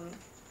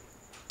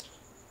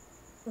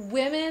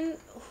women,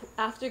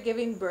 after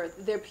giving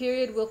birth, their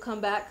period will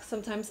come back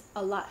sometimes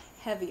a lot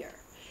heavier.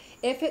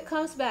 If it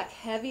comes back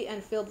heavy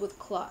and filled with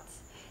clots,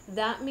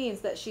 that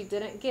means that she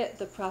didn't get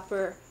the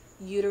proper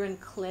uterine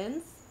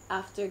cleanse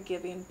after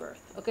giving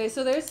birth. Okay,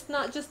 so there's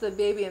not just the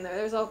baby in there.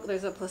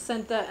 There's a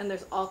placenta, and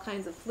there's all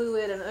kinds of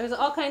fluid, and there's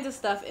all kinds of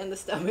stuff in the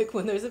stomach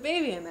when there's a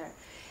baby in there,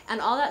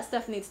 and all that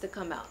stuff needs to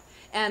come out.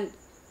 And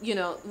you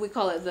know, we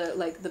call it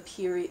the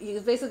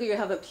period. Basically, you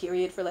have a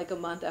period for like a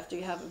month after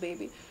you have a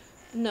baby.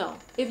 No,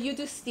 if you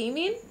do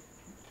steaming,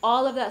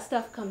 all of that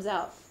stuff comes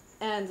out.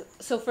 And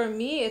so for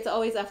me, it's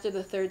always after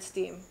the 3rd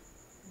steam.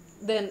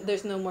 Then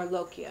there's no more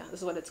lochia,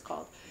 is what it's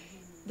called.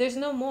 There's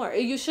no more.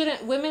 You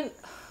shouldn't.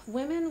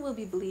 Women will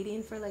be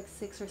bleeding for like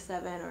 6 or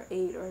 7 or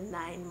 8 or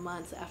 9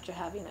 months after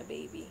having a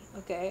baby,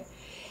 okay?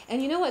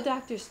 And you know what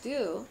doctors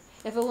do?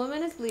 If a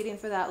woman is bleeding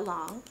for that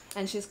long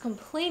and she's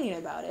complaining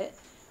about it,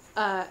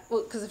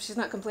 well, because if she's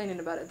not complaining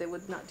about it, they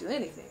would not do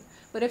anything.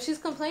 But if she's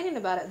complaining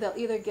about it, they'll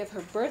either give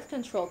her birth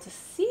control to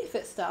see if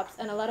it stops,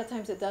 and a lot of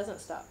times it doesn't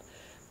stop.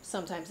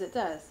 Sometimes it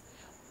does.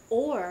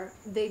 Or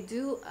they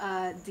do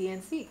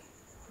DNC.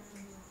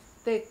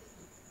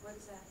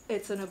 What's that?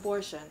 It's an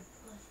abortion.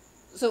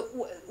 So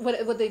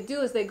what they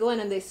do is they go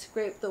in and they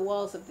scrape the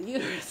walls of the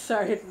uterus.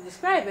 Sorry to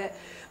describe it,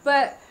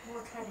 but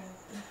More cutting.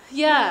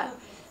 yeah,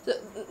 so,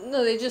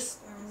 no, they just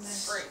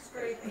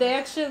they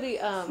actually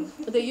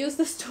they use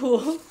this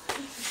tool.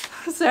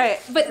 Sorry,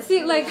 but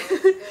see, like,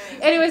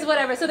 anyways,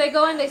 whatever. So they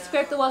go in, they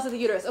scrape the walls of the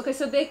uterus. Okay,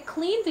 so they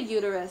clean the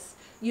uterus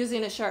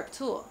using a sharp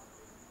tool.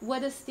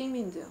 What does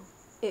steaming do?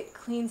 It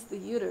cleans the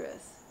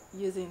uterus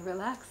using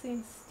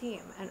relaxing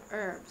steam and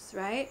herbs,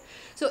 right?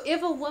 So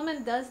if a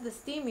woman does the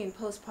steaming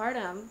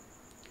postpartum,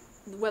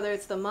 whether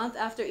it's the month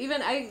after,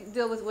 even I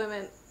deal with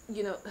women,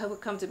 you know, who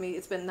come to me,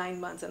 it's been 9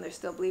 months and they're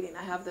still bleeding.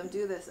 I have them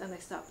do this and they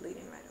stop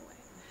bleeding right away.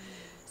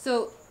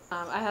 So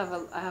I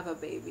have a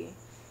baby,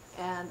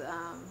 and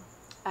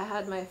I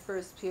had my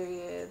first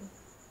period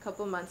a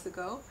couple months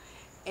ago,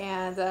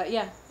 And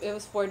yeah, it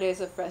was 4 days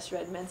of fresh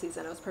red menses,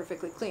 and it was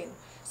perfectly clean.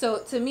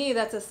 So to me,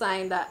 that's a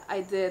sign that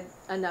I did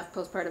enough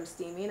postpartum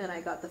steaming and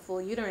I got the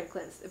full uterine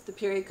cleanse. If the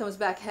period comes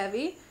back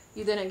heavy,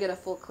 you didn't get a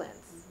full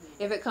cleanse.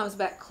 If it comes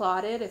back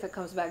clotted, if it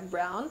comes back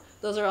brown,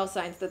 those are all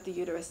signs that the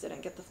uterus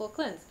didn't get the full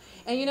cleanse.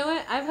 And you know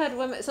what? I've had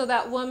women, so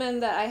that woman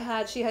that I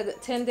had, she had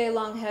 10-day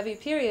long heavy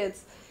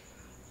periods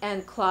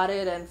and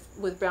clotted and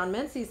with brown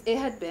menses. It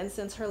had been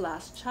since her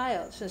last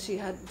child, since she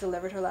had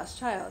delivered her last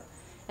child.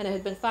 And it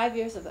had been 5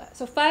 years of that.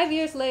 So 5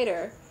 years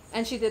later,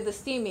 and she did the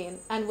steaming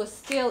and was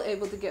still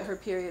able to get her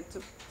period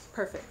to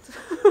perfect.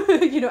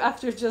 You know,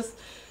 after just,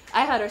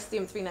 I had her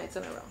steam 3 nights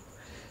in a row.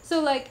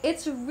 So like,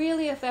 it's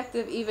really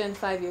effective even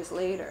 5 years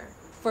later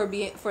for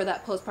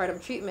that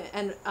postpartum treatment.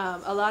 And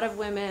a lot of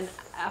women,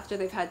 after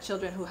they've had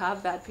children who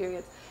have bad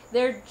periods,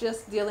 they're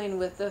just dealing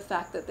with the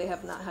fact that they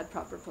have not had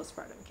proper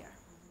postpartum care.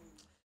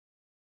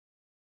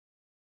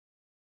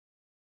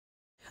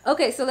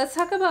 Okay, so let's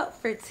talk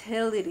about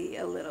fertility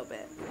a little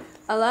bit.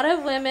 A lot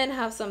of women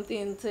have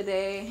something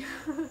today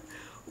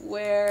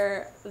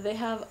where they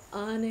have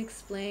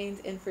unexplained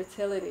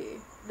infertility.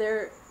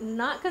 They're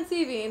not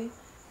conceiving,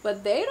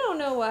 but they don't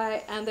know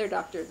why, and their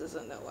doctor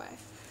doesn't know why.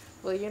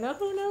 Well, you know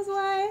who knows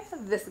why?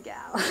 This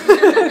gal.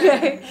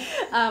 Okay.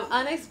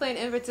 Unexplained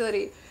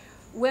infertility.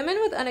 Women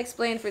with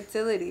unexplained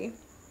fertility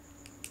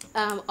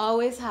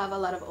always have a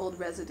lot of old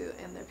residue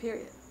in their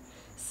period.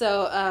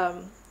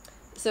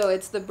 So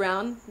it's the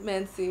brown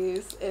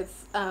menses,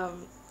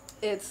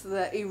 it's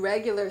the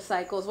irregular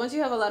cycles. Once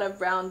you have a lot of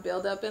brown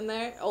buildup in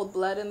there, old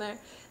blood in there,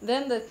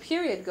 then the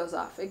period goes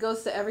off. It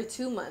goes to every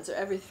 2 months or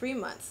every 3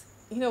 months.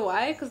 You know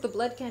why? Because the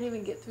blood can't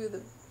even get through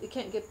it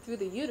can't get through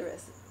the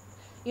uterus.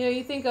 You know,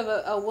 you think of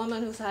a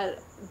woman who's had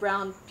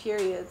brown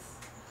periods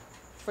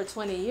for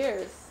 20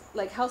 years,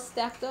 like how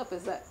stacked up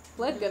is that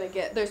blood gonna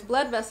get? There's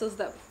blood vessels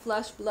that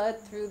flush blood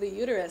through the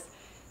uterus.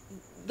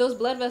 Those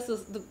blood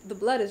vessels, the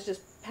blood is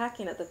just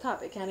packing at the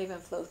top. It can't even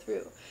flow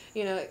through.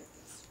 You know,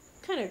 it's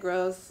kind of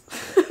gross.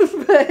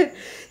 But,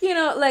 you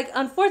know, like,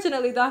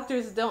 unfortunately,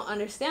 doctors don't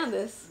understand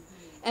this,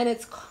 and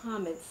it's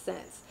common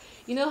sense.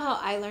 You know how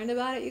I learned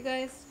about it, you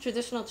guys?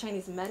 Traditional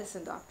Chinese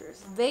medicine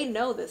doctors, they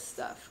know this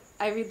stuff.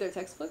 I read their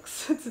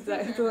textbooks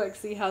to like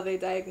see how they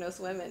diagnose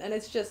women, and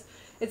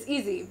it's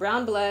easy.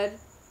 Brown blood,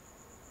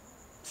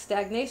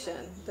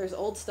 stagnation, there's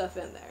old stuff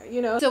in there,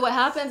 you know. So what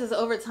happens is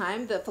over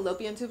time the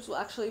fallopian tubes will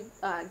actually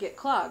get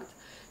clogged,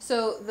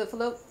 so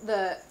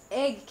the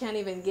egg can't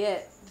even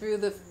get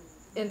through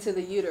into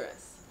the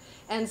uterus.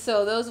 And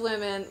so those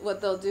women,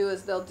 what they'll do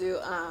is they'll do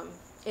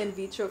in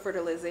vitro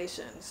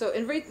fertilization. So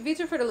in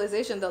vitro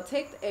fertilization, they'll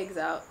take the eggs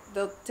out,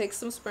 they'll take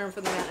some sperm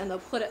from the man, and they'll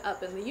put it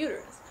up in the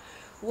uterus.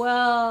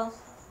 Well,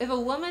 if a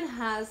woman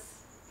has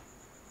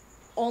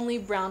only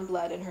brown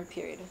blood in her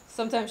period,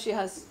 sometimes she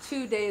has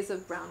 2 days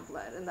of brown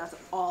blood and that's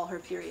all her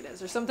period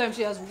is, or sometimes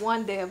she has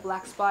 1 day of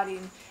black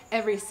spotting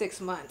every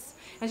 6 months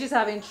and she's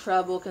having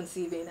trouble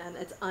conceiving and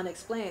it's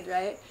unexplained,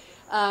 right?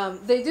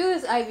 They do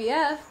this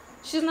IVF.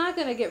 She's not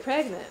going to get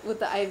pregnant with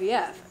the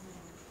IVF,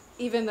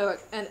 even though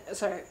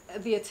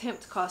the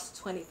attempt costs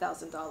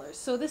 $20,000.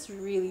 So this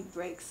really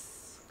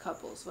breaks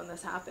couples when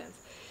this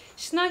happens.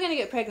 She's not going to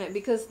get pregnant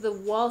because the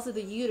walls of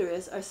the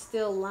uterus are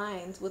still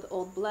lined with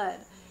old blood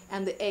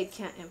and the egg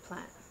can't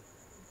implant.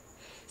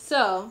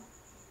 So,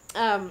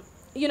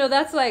 you know,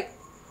 that's like,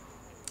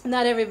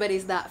 not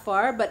everybody's that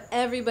far, but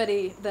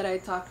everybody that I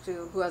talk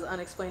to who has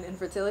unexplained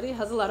infertility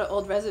has a lot of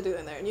old residue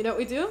in there. And you know what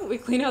we do? We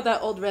clean out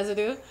that old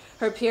residue.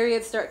 Her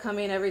periods start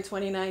coming every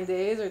 29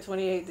 days or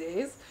 28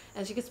 days,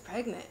 and she gets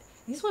pregnant.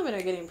 These women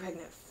are getting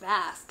pregnant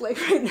fast, like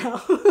right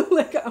now.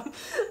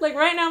 like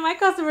right now, my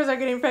customers are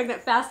getting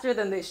pregnant faster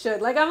than they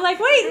should. Like, I'm like,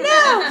 wait,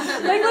 no!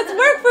 Like, let's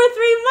work for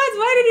 3 months.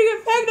 Why did you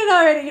get pregnant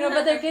already? You know,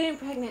 but they're getting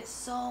pregnant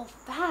so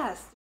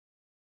fast.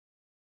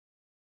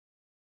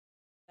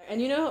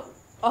 And you know,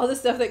 all the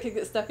stuff that can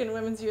get stuck in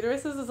women's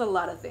uteruses is a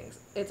lot of things.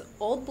 It's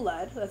old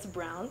blood, that's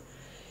brown.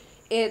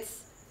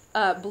 It's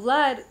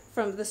blood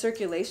from the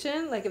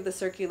circulation. Like if the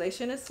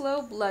circulation is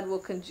slow, blood will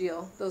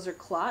congeal. Those are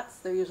clots.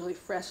 They're usually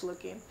fresh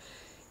looking.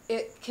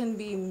 It can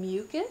be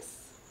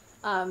mucus.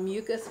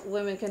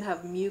 Women can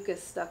have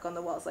mucus stuck on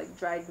the walls, like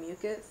dried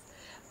mucus.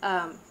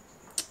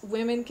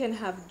 Women can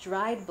have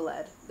dried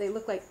blood. They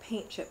look like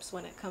paint chips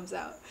when it comes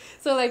out.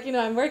 So like, you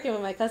know, I'm working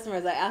with my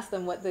customers. I ask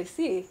them what they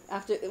see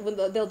after, when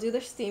they'll do their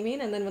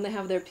steaming, and then when they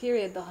have their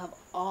period, they'll have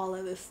all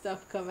of this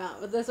stuff come out.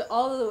 But those are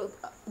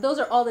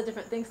all the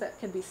different things that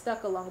can be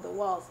stuck along the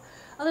walls.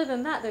 Other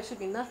than that, there should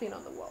be nothing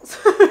on the walls,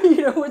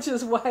 you know, which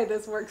is why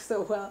this works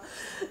so well,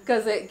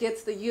 because it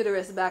gets the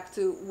uterus back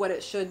to what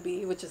it should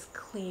be, which is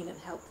clean and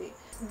healthy.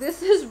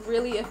 This is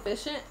really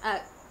efficient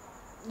at,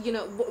 you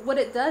know, what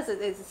it does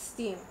is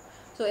steam.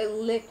 So it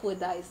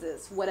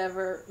liquidizes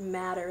whatever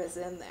matter is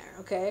in there,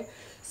 okay?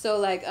 So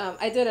like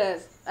I did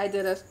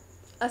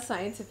a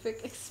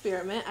scientific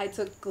experiment. I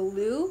took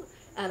glue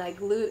and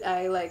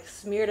I like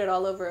smeared it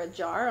all over a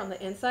jar on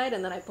the inside,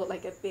 and then I put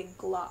like a big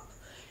glop.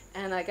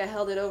 And like I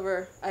held it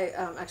over, I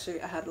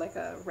had like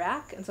a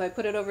rack, and so I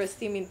put it over a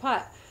steaming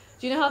pot.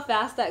 Do you know how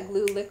fast that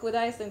glue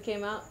liquidized and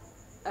came out?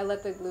 I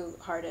let the glue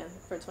harden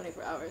for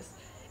 24 hours.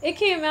 It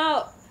came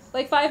out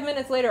like 5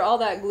 minutes later. All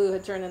that glue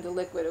had turned into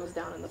liquid. It was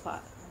down in the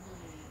pot.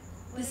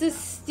 This is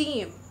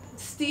steam.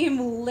 Steam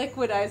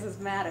liquidizes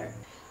matter.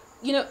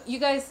 You know, you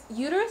guys,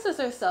 uteruses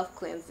are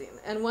self-cleansing.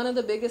 And one of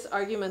the biggest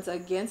arguments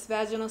against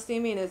vaginal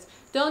steaming is,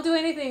 don't do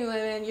anything,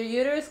 women. Your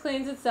uterus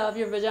cleans itself.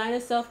 Your vagina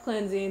is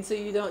self-cleansing, so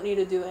you don't need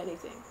to do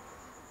anything.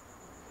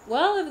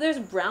 Well, if there's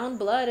brown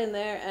blood in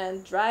there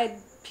and dried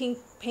pink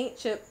paint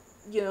chip,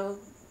 you know,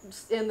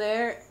 in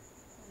there,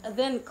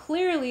 then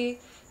clearly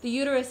the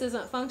uterus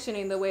isn't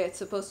functioning the way it's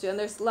supposed to. And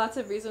there's lots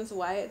of reasons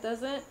why it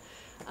doesn't.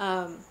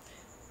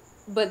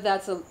 But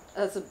that's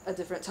a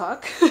different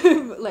talk,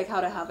 like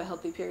how to have a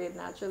healthy period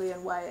naturally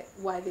and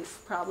why these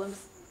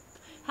problems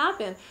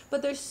happen.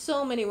 But there's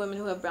so many women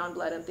who have brown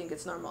blood and think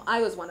it's normal.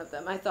 I was one of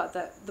them. I thought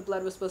that the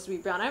blood was supposed to be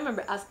brown. I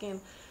remember asking,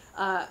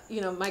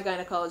 you know, my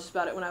gynecologist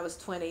about it when I was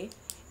 20,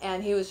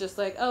 and he was just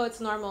like, "Oh,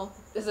 it's normal.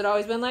 Has it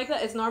always been like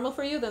that? It's normal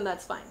for you? Then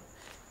that's fine."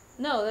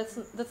 No,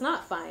 that's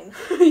not fine.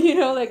 You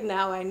know, like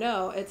now I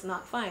know it's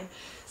not fine.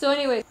 So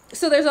anyway,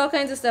 so there's all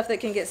kinds of stuff that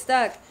can get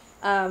stuck.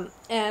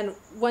 And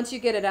once you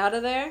get it out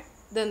of there,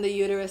 then the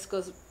uterus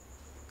goes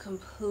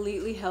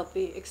completely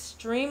healthy,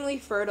 extremely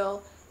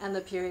fertile, and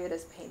the period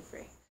is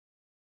pain-free.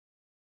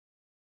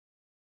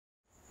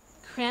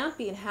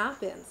 Cramping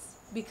happens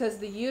because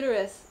the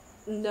uterus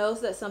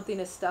knows that something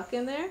is stuck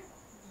in there,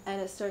 and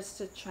it starts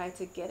to try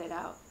to get it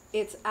out.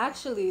 It's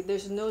actually,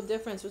 there's no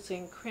difference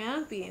between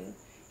cramping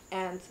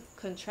and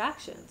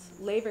contractions,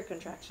 labor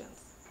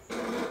contractions.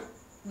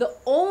 The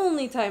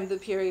only time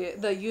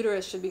the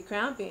uterus should be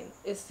cramping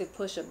is to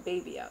push a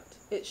baby out.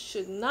 It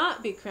should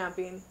not be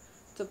cramping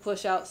to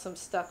push out some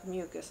stuck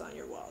mucus on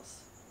your walls.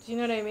 Do you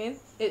know what I mean?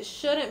 It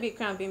shouldn't be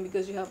cramping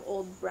because you have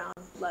old brown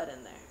blood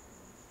in there,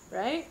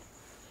 right?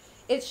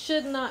 It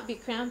should not be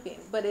cramping,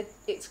 but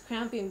it's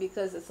cramping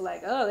because it's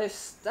like, oh, there's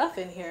stuff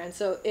in here. And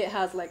so it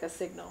has like a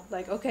signal,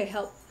 like, okay,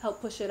 help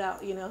push it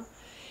out, you know?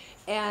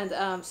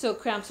 And so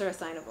cramps are a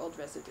sign of old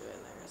residue in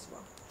there as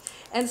well.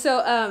 And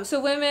so, so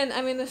women,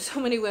 I mean, there's so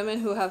many women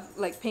who have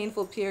like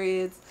painful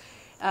periods,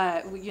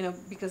 you know,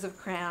 because of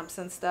cramps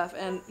and stuff.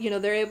 And, you know,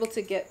 they're able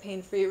to get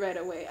pain-free right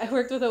away. I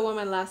worked with a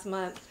woman last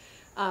month,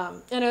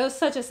 and it was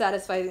such a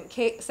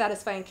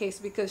satisfying case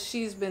because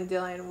she's been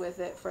dealing with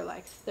it for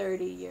like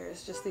 30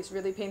 years, just these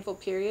really painful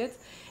periods.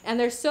 And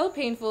they're so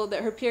painful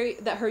that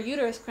her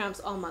uterus cramps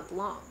all month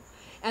long.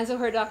 And so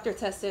her doctor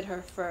tested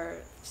her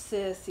for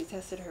cysts, he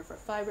tested her for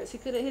fibroids. He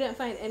didn't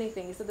find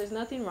anything. He said, there's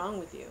nothing wrong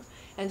with you.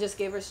 And just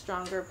gave her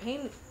stronger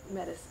pain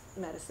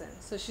medicine.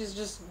 So she's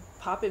just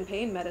popping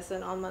pain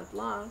medicine all month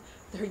long.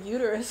 Her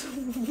uterus,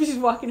 she's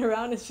walking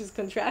around and she's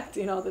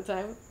contracting all the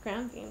time,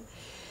 cramping.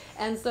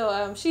 And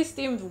so she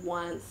steamed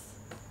once.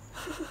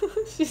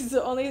 She's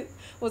only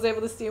was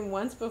able to steam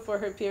once before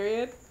her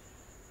period.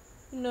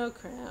 No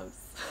cramps.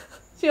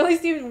 She only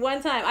steamed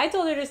one time. I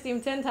told her to steam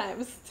 10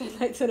 times, 10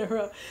 nights in a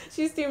row.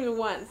 She steamed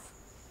once.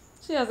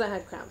 She hasn't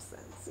had cramps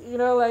since. You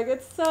know, like,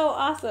 it's so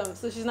awesome.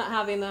 So she's not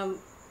having them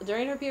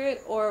during her period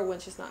or when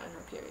she's not in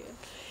her period.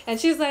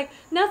 And she's like,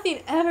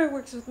 nothing ever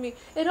works with me.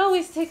 It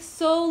always takes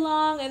so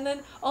long, and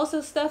then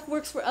also stuff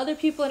works for other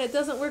people and it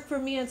doesn't work for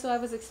me, and so I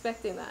was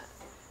expecting that.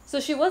 So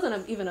she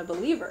wasn't even a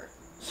believer.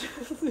 She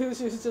was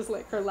just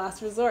like her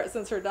last resort,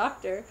 since her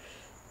doctor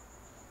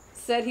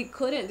said he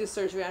couldn't do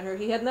surgery on her.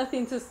 He had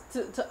nothing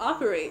to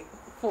operate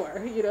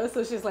for, you know.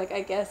 So she's like,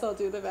 I guess I'll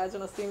do the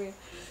vaginal steaming.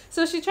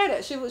 So she tried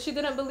it. She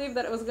didn't believe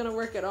that it was going to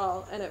work at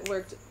all, and it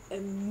worked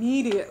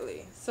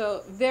immediately.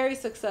 So very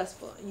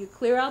successful. You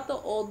clear out the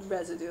old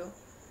residue,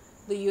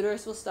 the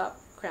uterus will stop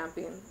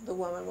cramping, the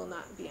woman will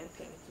not be in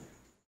pain.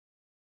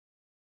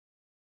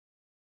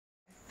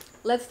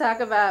 Let's talk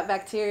about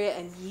bacteria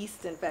and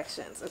yeast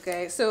infections,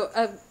 okay? So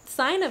a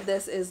sign of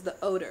this is the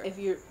odor. If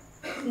you're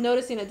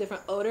noticing a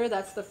different odor,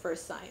 that's the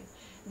first sign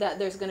that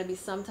there's going to be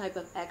some type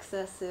of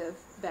excessive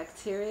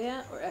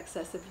bacteria or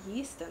excessive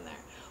yeast in there,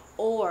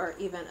 or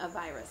even a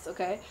virus,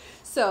 okay?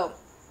 So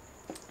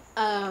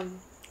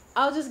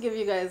I'll just give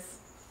you guys,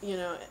 you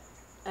know,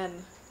 an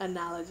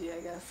analogy, I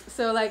guess.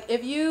 So like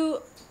if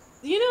you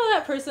know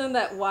that person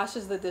that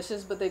washes the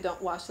dishes but they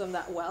don't wash them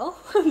that well,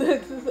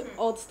 the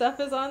old stuff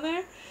is on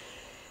there,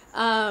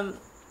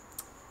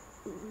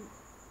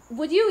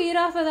 would you eat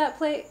off of that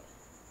plate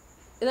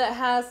that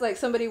has like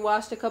somebody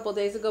washed a couple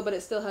days ago but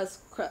it still has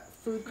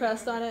food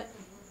crust on it?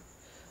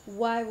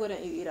 Why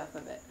wouldn't you eat off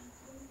of it?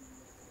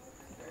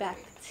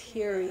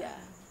 Bacteria.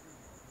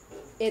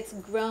 It's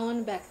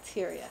grown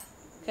bacteria,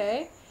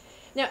 okay?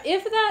 Now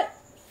if that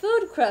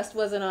food crust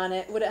wasn't on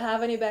it, would it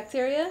have any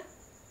bacteria?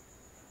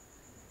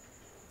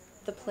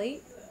 The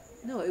plate?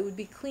 No, it would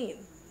be clean.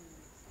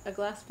 A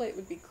glass plate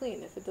would be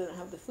clean if it didn't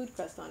have the food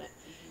crust on it.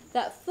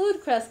 That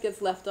food crust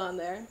gets left on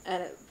there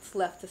and it's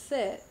left to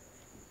sit.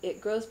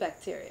 It grows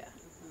bacteria.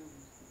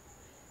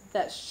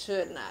 That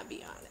should not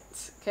be on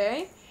it,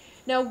 okay?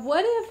 Now,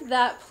 what if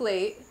that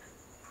plate,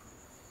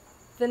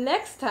 the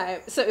next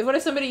time, so what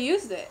if somebody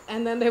used it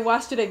and then they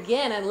washed it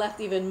again and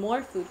left even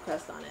more food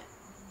crust on it?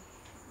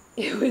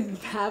 It would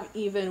have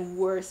even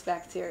worse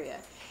bacteria.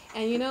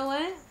 And you know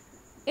what?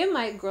 it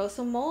might grow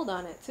some mold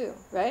on it too,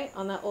 right?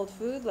 On that old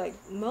food, like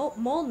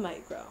mold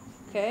might grow,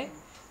 okay?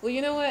 Well,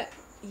 you know what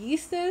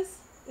yeast is?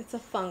 It's a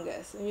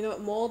fungus. And you know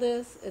what mold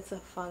is? It's a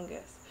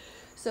fungus.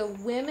 So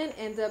women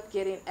end up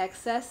getting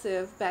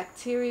excessive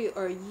bacteria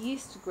or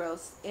yeast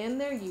growths in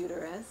their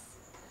uterus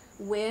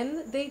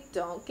when they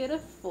don't get a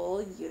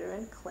full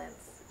uterine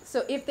cleanse.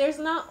 So if there's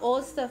not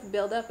old stuff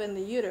built up in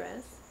the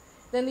uterus,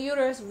 then the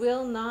uterus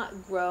will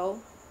not grow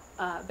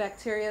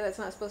bacteria that's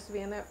not supposed to be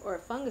in there or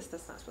fungus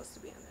that's not supposed to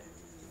be in there.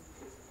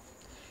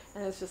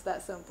 And it's just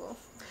that simple.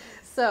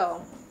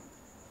 So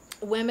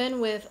women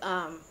with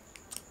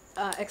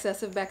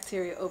excessive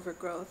bacteria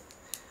overgrowth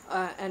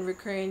and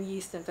recurring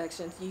yeast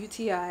infections,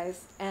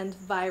 UTIs, and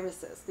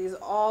viruses. These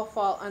all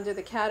fall under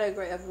the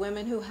category of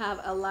women who have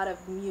a lot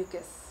of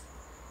mucus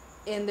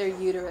in their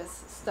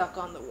uterus stuck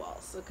on the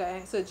walls,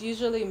 okay? So it's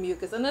usually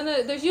mucus. And then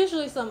there's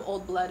usually some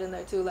old blood in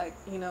there too, like,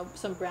 you know,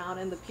 some brown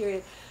in the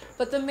period.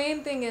 But the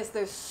main thing is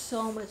there's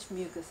so much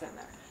mucus in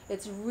there.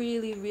 It's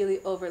really, really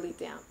overly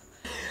damp.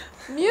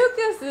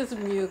 Mucus is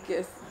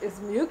mucus.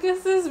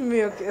 Mucus is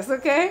mucus,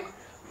 okay?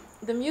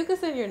 The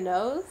mucus in your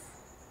nose,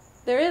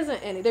 there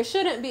isn't any. There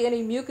shouldn't be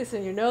any mucus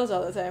in your nose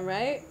all the time,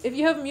 right? If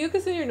you have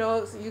mucus in your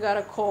nose, you got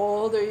a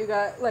cold or you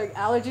got like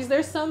allergies.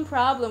 There's some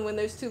problem when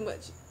there's too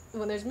much,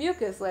 when there's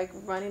mucus, like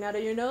running out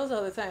of your nose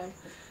all the time.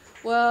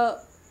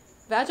 Well,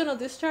 vaginal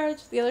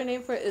discharge, the other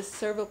name for it is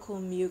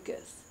cervical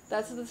mucus.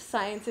 That's the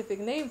scientific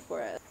name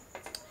for it.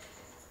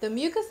 The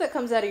mucus that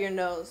comes out of your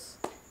nose,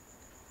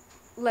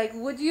 like,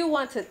 would you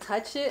want to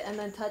touch it and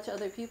then touch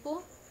other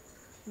people?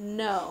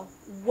 No.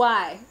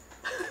 Why?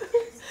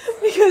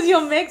 Because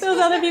you'll make those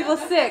other people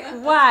sick.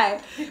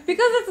 Why? Because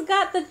it's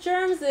got the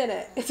germs in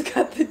it. It's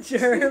got the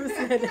germs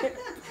in it.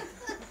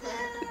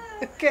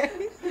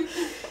 Okay?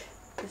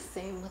 The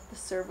same with the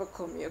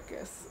cervical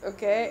mucus,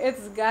 okay?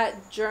 It's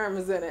got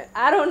germs in it.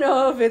 I don't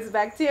know if it's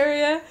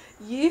bacteria,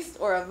 yeast,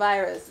 or a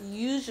virus.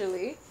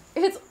 Usually,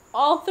 it's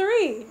all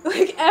three.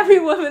 Like every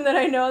woman that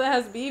I know that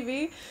has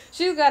BV,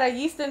 she's got a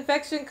yeast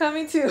infection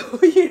coming too,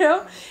 you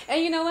know?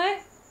 And you know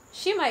what?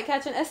 She might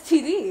catch an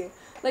STD.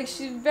 Like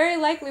she very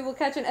likely will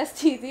catch an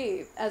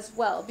STD as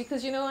well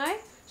because you know why?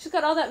 She's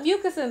got all that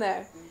mucus in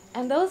there.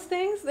 And those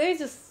things, they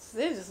just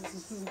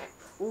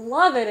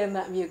love it in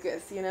that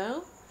mucus, you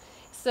know?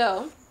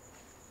 So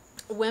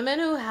women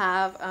who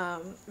have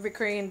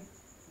recurring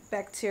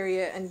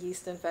bacteria and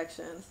yeast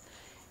infections,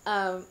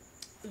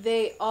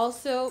 they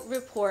also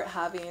report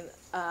having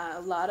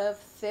a lot of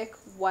thick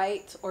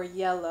white or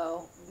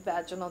yellow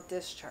vaginal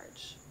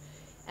discharge.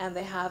 And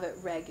they have it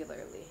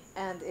regularly.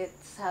 And it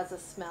has a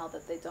smell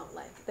that they don't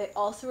like. They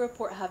also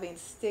report having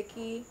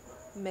sticky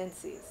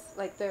menses.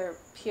 Like their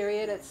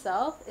period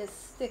itself is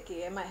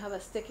sticky. It might have a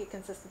sticky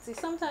consistency.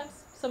 Sometimes,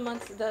 some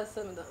months it does,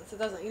 some months it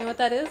doesn't. You know what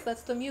that is?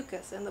 That's the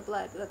mucus in the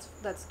blood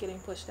that's getting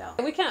pushed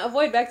out. We can't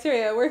avoid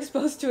bacteria. We're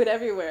exposed to it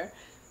everywhere.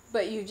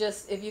 But you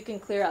just, if you can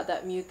clear out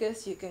that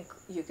mucus, you can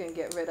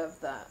get rid of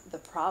the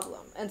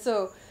problem. And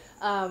so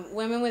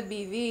women with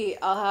BV,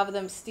 I'll have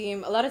them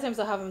steam. A lot of times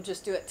I'll have them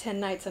just do it 10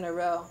 nights in a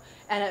row.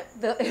 And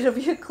it'll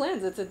be a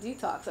cleanse. It's a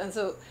detox. And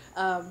so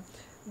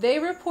they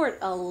report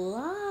a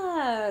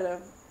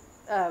lot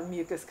of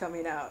mucus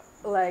coming out.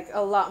 Like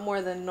a lot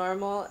more than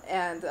normal.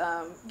 And,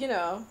 you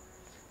know,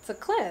 it's a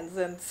cleanse.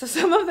 And so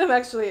some of them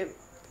actually,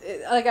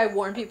 like I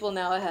warn people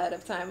now ahead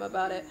of time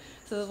about it.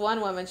 So this one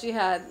woman, she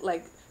had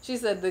like, she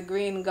said the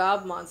green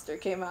gob monster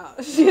came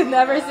out. She had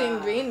never seen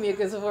green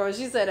mucus before.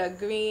 She said a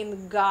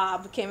green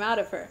gob came out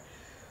of her.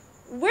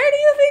 Where do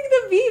you think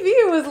the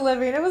BV was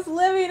living? It was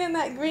living in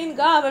that green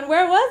gob. And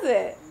where was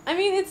it? I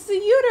mean, it's the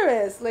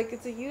uterus. Like,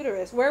 it's a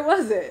uterus. Where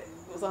was it?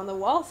 It was on the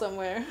wall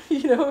somewhere.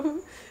 You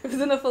know, it was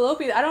in the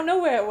fallopian. I don't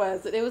know where it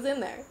was. It was in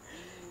there.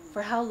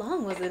 For how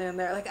long was it in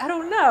there? Like, I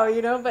don't know,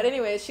 you know. But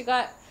anyway, she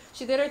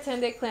did her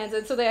 10-day cleanse.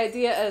 And so the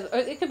idea is, or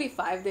it could be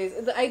 5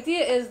 days. The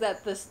idea is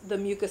that the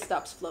mucus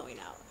stops flowing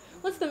out.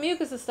 Once the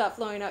mucus has stopped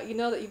flowing out, you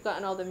know that you've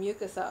gotten all the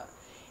mucus out.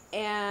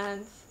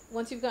 And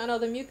once you've gotten all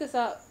the mucus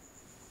out,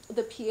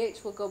 the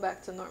pH will go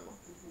back to normal.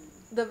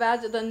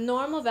 The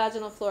normal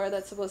vaginal flora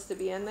that's supposed to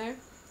be in there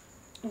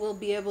will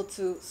be able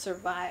to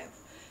survive.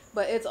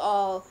 But it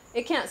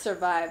can't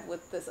survive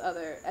with this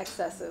other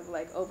excessive,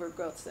 like,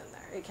 overgrowths in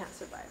there. It can't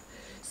survive.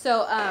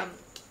 So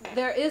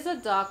there is a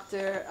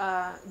doctor,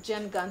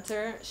 Jen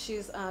Gunter.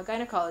 She's a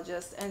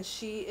gynecologist, and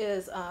she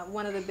is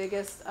one of the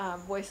biggest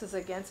voices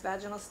against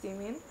vaginal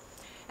steaming.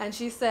 And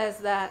she says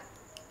that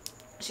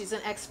she's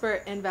an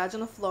expert in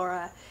vaginal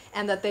flora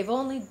and that they've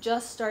only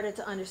just started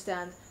to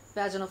understand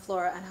vaginal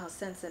flora and how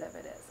sensitive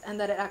it is and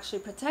that it actually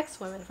protects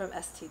women from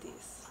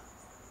STDs.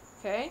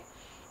 Okay?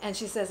 And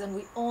she says, and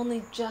we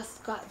only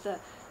just got the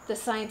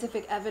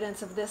scientific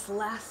evidence of this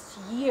last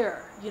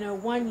year, you know,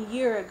 1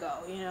 year ago,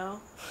 you know?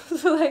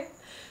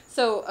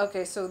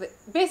 So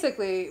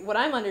basically what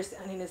I'm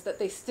understanding is that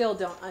they still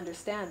don't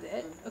understand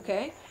it,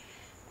 okay?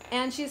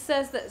 And she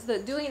says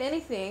that doing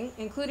anything,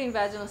 including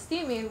vaginal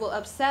steaming, will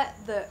upset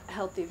the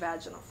healthy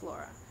vaginal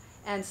flora.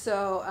 And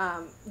so,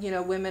 you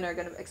know, women are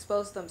going to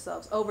overexpose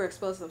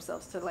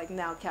themselves to, like,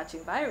 now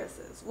catching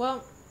viruses.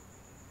 Well,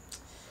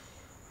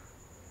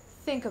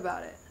 think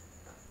about it.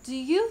 Do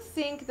you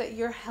think that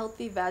your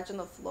healthy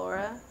vaginal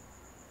flora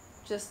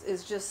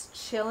is just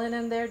chilling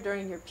in there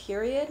during your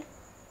period?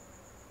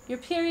 Your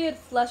period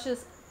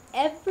flushes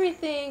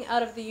everything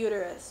out of the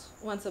uterus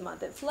once a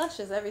month. It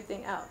flushes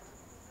everything out.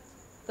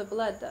 The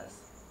blood does.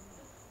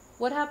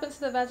 What happens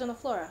to the vaginal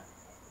flora?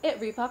 It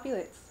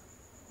repopulates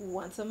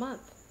once a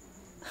month.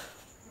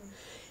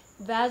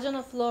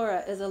 Vaginal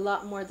flora is a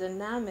lot more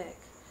dynamic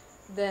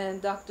than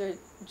Dr.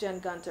 Jen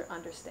Gunter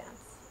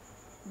understands.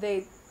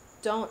 They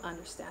don't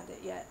understand it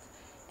yet.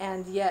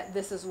 And yet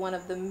this is one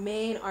of the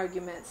main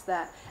arguments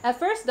that, at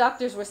first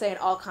doctors were saying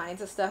all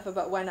kinds of stuff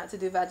about why not to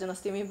do vaginal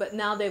steaming, but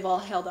now they've all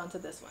held on to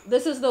this one.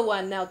 This is the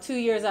one now, 2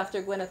 years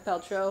after Gwyneth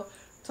Paltrow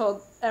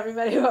told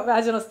everybody about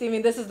vaginal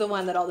steaming, this is the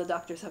one that all the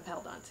doctors have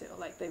held on to,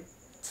 like they've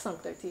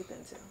sunk their teeth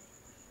into.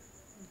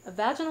 A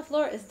vaginal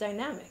flora is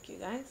dynamic, you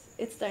guys.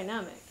 It's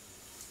dynamic.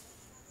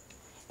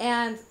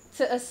 And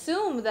to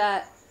assume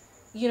that,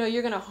 you know,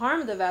 you're going to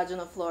harm the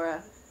vaginal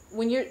flora,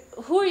 when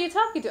who are you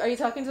talking to? Are you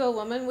talking to a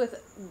woman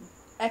with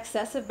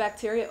excessive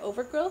bacteria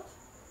overgrowth?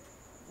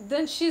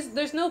 Then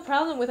there's no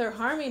problem with her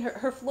harming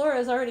her flora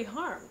is already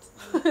harmed.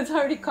 It's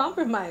already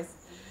compromised.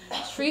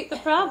 Treat the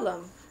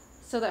problem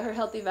so that her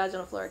healthy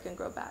vaginal flora can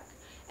grow back.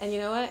 And you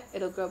know what?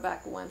 It'll grow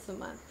back once a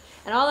month.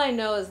 And all I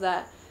know is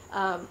that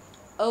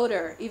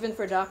odor, even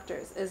for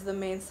doctors, is the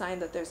main sign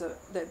that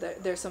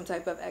there's some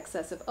type of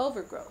excessive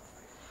overgrowth.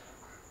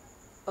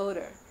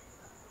 Odor,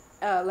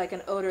 like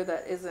an odor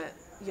that isn't,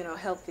 you know,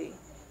 healthy,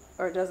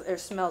 or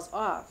smells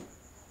off.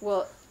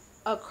 Well,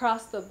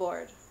 across the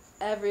board,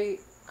 every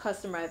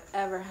customer I've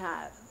ever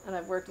had, and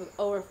I've worked with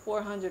over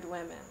 400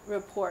 women,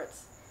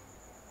 reports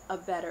a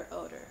better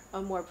odor,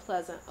 a more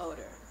pleasant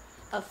odor,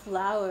 a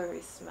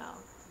flowery smell.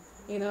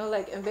 You know,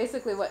 like, and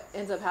basically what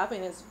ends up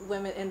happening is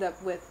women end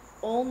up with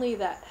only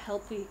that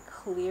healthy,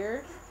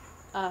 clear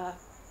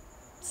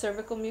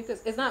cervical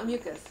mucus. It's not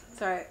mucus,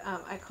 sorry,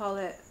 I call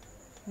it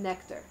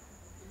nectar.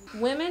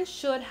 Women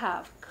should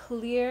have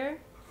clear,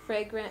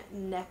 fragrant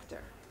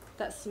nectar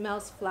that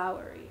smells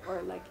flowery,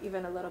 or like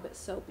even a little bit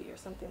soapy or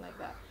something like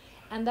that.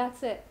 And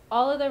that's it.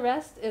 All of the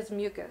rest is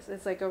mucus.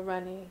 It's like a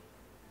runny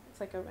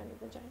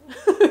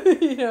vagina.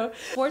 You know,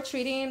 for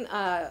treating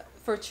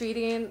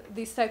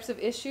these types of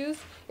issues,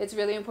 it's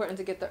really important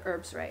to get the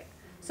herbs right.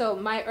 So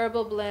my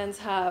herbal blends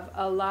have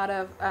a lot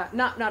of,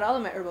 not all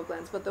of my herbal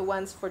blends, but the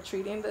ones for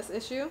treating this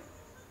issue,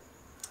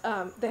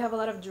 they have a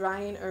lot of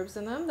drying herbs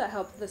in them that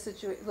help the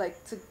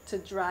to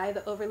dry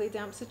the overly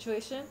damp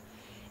situation,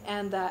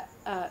 and that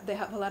they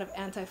have a lot of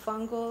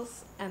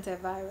antifungals,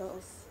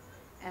 antivirals,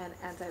 and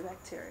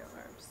antibacterial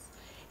herbs.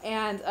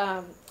 And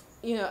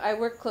you know, I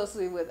work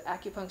closely with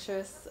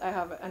acupuncturists. I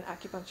have an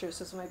acupuncturist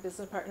who's my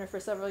business partner for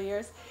several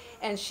years,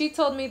 and she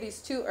told me these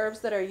 2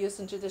 herbs that are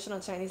used in traditional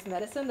Chinese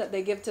medicine that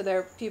they give to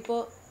their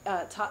people,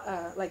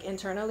 like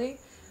internally,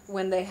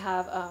 when they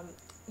have,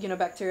 you know,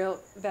 bacterial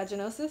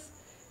vaginosis.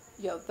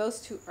 Yo, those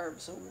 2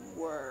 herbs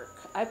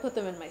work. I put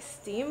them in my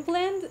steam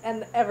blend,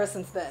 and ever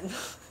since then,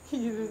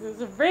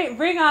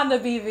 bring on the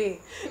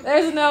BV.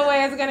 There's no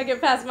way it's gonna get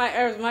past my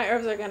herbs. My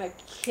herbs are gonna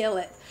kill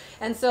it.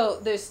 And so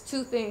there's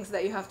 2 things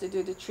that you have to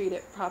do to treat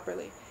it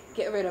properly.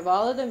 Get rid of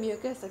all of the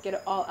mucus, like get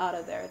it all out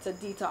of there. It's a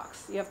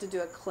detox. You have to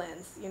do a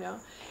cleanse, you know,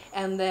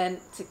 and then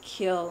to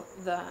kill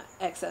the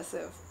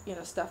excessive, you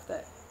know, stuff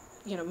that,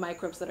 you know,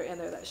 microbes that are in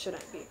there that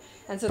shouldn't be.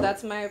 And so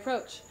that's my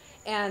approach.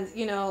 And,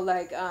 you know,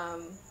 like,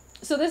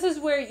 so this is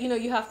where, you know,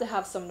 you have to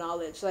have some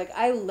knowledge. Like,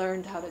 I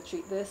learned how to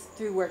treat this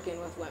through working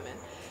with women.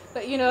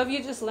 But, you know, if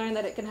you just learn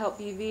that it can help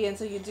BV, and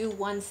so you do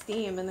one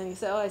steam, and then you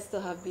say, oh, I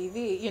still have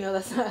BV, you know,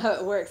 that's not how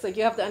it works. Like,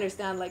 you have to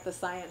understand, like, the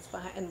science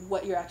behind and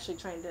what you're actually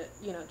trying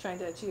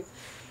to achieve.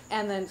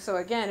 And then, so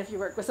again, if you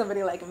work with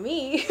somebody like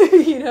me,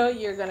 you know,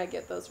 you're going to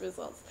get those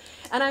results.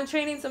 And I'm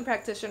training some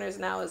practitioners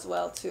now as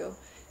well, too,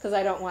 because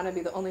I don't want to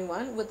be the only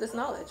one with this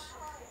knowledge,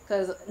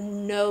 because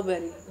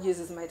nobody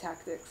uses my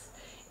tactics.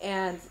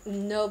 And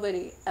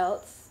nobody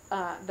else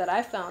that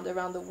I found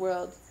around the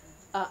world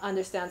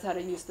understands how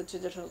to use the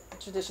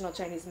traditional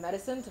Chinese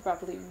medicine to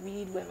properly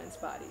read women's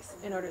bodies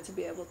in order to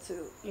be able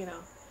to, you know,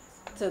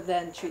 to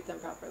then treat them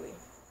properly.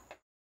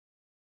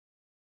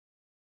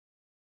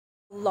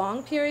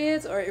 Long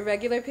periods or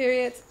irregular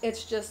periods,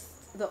 it's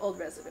just the old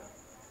residue.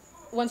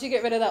 Once you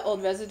get rid of that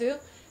old residue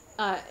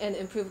and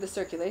improve the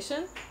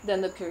circulation,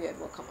 then the period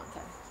will come on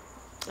time.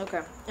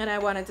 Okay, and I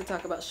wanted to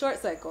talk about short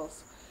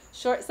cycles.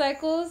 Short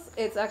cycles,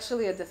 it's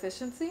actually a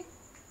deficiency.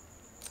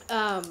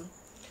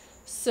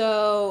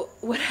 So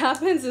what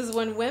happens is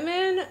when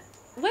women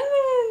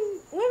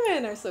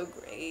are so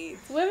great.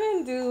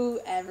 Women do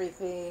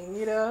everything,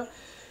 you know,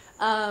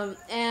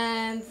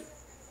 and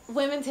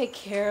women take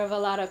care of a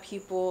lot of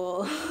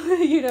people,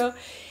 you know,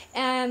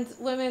 and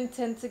women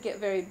tend to get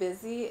very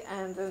busy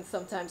and then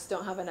sometimes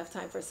don't have enough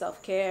time for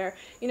self-care.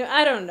 You know,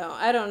 I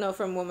don't know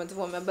from woman to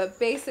woman, but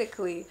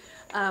basically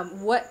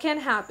what can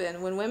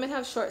happen when women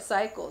have short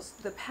cycles,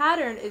 the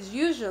pattern is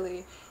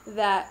usually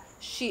that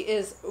she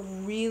is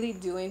really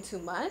doing too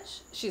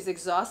much. She's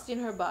exhausting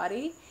her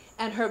body,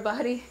 and her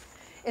body,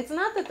 it's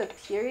not that the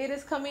period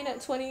is coming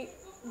at 20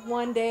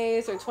 21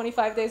 days or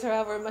 25 days or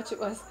however much it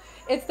was,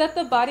 it's that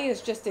the body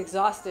is just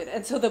exhausted,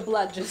 and so the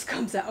blood just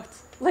comes out.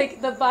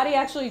 Like, the body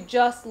actually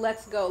just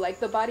lets go. Like,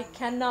 the body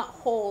cannot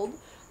hold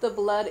the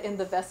blood in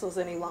the vessels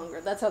any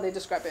longer. That's how they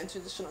describe it in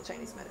traditional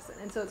Chinese medicine,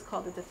 and so it's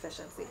called a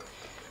deficiency.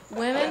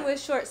 Women with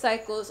short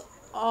cycles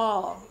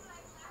all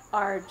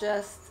are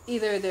just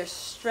either they're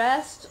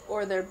stressed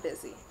or they're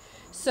busy.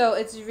 So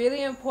it's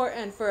really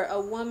important for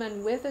a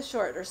woman with a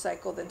shorter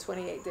cycle than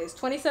 28 days.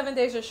 27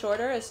 days or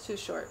shorter is too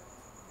short.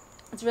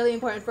 It's really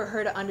important for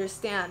her to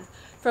understand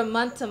from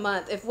month to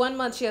month. If 1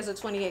 month she has a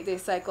 28-day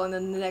cycle and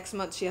then the next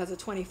month she has a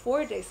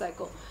 24-day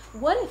cycle,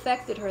 what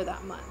affected her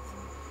that month?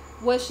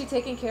 Was she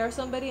taking care of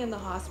somebody in the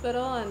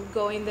hospital and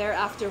going there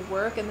after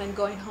work and then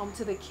going home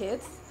to the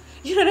kids?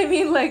 You know what I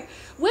mean? Like,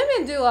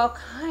 women do all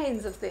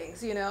kinds of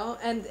things, you know,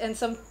 and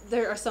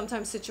there are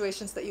sometimes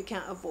situations that you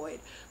can't avoid.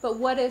 But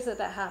what is it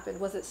that happened?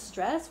 Was it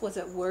stress? Was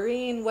it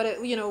worrying? Was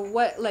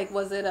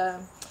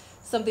it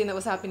something that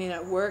was happening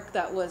at work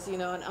that was, you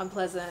know, an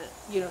unpleasant,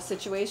 you know,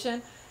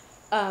 situation?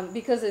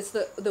 Because it's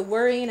the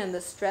worrying and the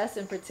stress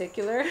in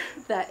particular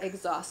that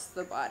exhausts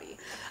the body.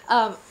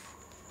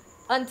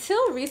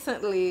 Until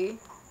recently,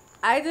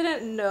 I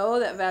didn't know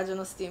that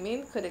vaginal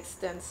steaming could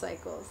extend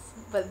cycles.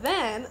 But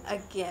then,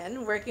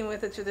 again, working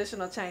with a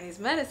traditional Chinese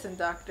medicine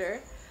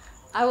doctor,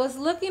 I was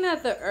looking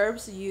at the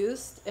herbs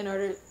used in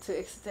order to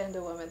extend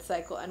a woman's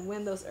cycle and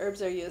when those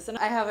herbs are used. And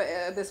I have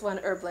this one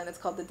herb blend. It's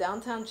called the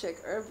Downtown Chick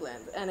herb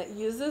blend. And it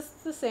uses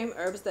the same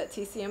herbs that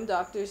TCM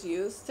doctors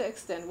use to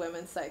extend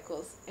women's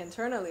cycles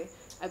internally.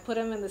 I put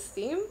them in the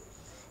steam,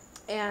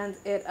 and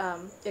it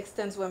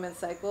extends women's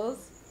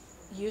cycles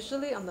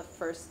usually on the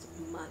first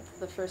month,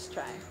 the first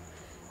try.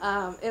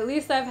 At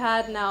least I've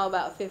had now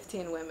about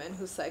 15 women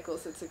whose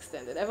cycles it's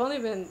extended. I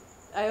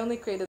only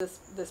created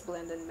this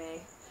blend in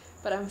May,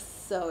 but I'm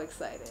so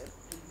excited.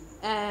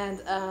 And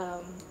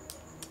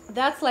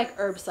that's like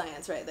herb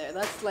science right there.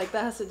 That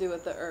has to do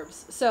with the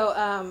herbs.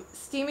 So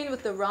steaming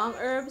with the wrong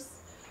herbs,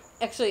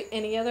 actually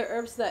any other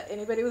herbs that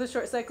anybody with a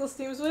short cycle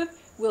steams with,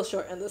 will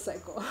shorten the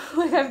cycle.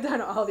 Like, I've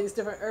done all these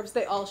different herbs,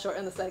 they all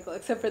shorten the cycle,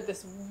 except for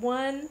this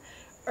one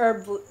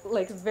herb,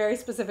 like very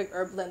specific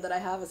herb blend that I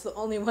have. It's the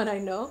only one I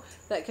know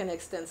that can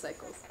extend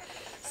cycles.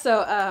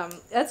 So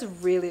that's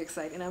really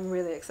exciting. I'm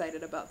really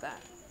excited about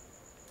that.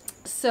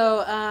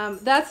 So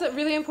that's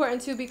really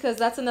important too, because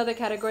that's another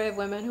category of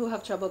women who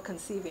have trouble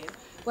conceiving.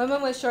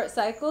 Women with short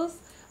cycles,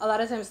 a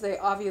lot of times they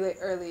ovulate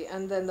early,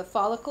 and then the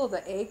follicle,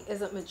 the egg,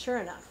 isn't mature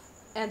enough.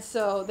 And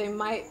so they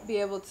might be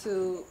able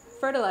to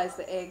fertilize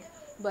the egg,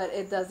 but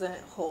it doesn't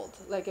hold.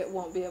 Like, it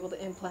won't be able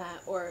to implant,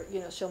 or, you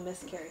know, she'll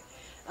miscarry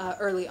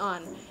early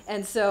on.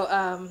 And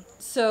so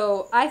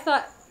so I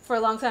thought for a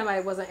long time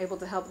I wasn't able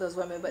to help those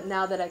women, but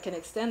now that I can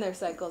extend their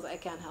cycles, I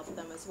can help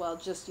them as well,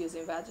 just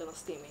using vaginal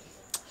steaming.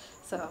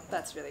 So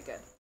that's really good.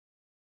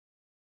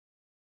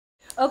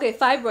 Okay,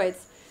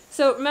 fibroids.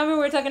 So remember, we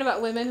were talking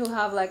about women who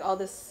have like all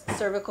this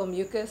cervical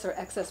mucus or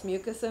excess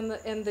mucus in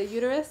the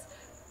uterus.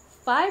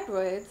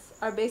 Fibroids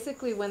are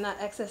basically when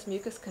that excess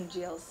mucus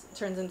congeals,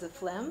 turns into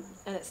phlegm,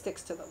 and it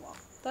sticks to the wall.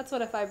 That's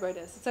what a fibroid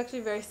is. It's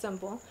actually very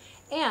simple.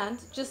 And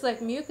just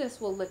like mucus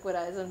will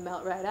liquidize and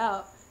melt right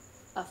out,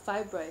 a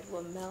fibroid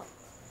will melt.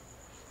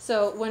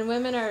 So when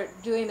women are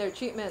doing their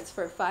treatments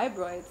for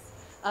fibroids,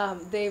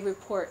 they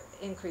report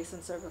increase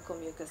in cervical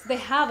mucus. They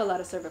have a lot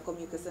of cervical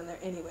mucus in there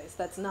anyways.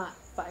 That's not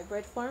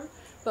fibroid form.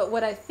 But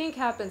what I think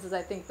happens is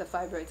I think the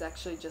fibroids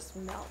actually just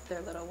melt their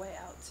little way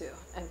out too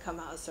and come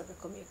out as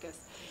cervical mucus.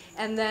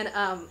 And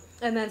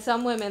then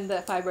some women,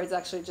 the fibroids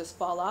actually just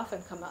fall off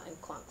and come out in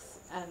clunks,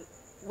 and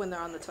when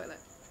they're on the toilet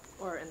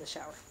or in the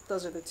shower.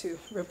 Those are the two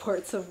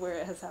reports of where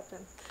it has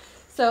happened.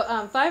 So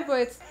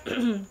fibroids,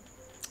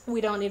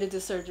 we don't need to do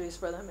surgeries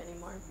for them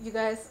anymore. You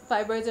guys,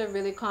 fibroids are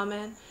really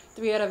common.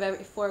 3 out of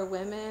every 4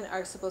 women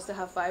are supposed to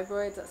have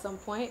fibroids at some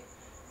point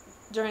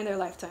during their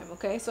lifetime,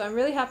 okay? So I'm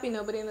really happy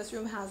nobody in this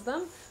room has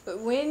them. But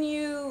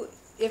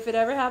if it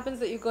ever happens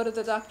that you go to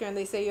the doctor and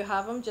they say you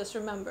have them, just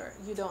remember,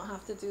 you don't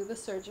have to do the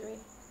surgery,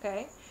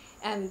 okay?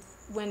 And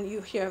when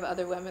you hear of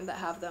other women that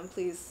have them,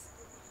 please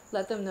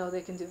let them know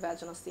they can do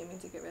vaginal steaming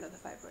to get rid of the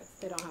fibroids.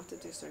 They don't have to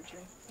do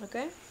surgery,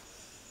 okay?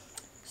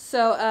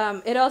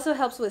 So it also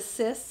helps with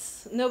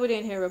cysts. Nobody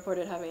in here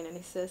reported having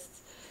any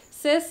cysts.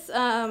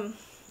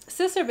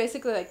 Cysts are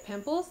basically like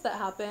pimples that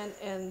happen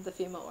in the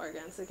female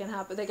organs. They can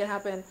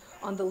happen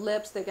on the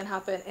lips, they can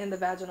happen in the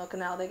vaginal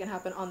canal, they can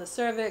happen on the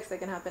cervix, they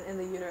can happen in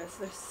the uterus.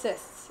 They're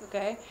cysts,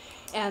 okay?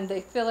 And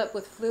they fill up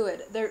with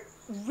fluid.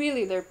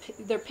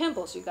 They're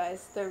pimples, you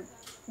guys. They're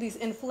these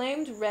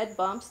inflamed red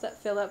bumps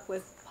that fill up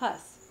with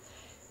pus.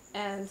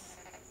 And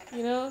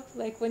you know,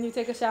 like when you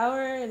take a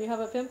shower and you have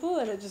a pimple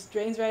and it just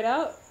drains right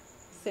out,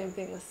 same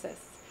thing with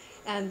cysts.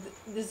 And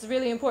this is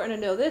really important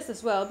to know this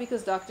as well,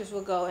 because doctors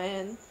will go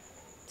in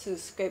to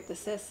scrape the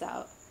cysts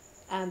out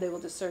and they will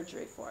do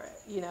surgery for it,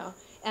 you know.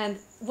 And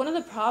one of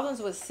the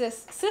problems with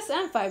cysts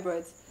and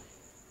fibroids,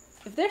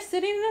 if they're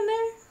sitting in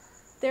there,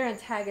 they're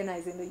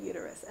antagonizing the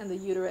uterus, and the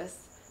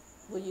uterus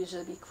will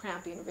usually be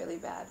cramping really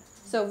bad.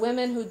 So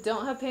women who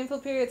don't have painful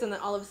periods and then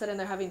all of a sudden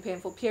they're having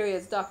painful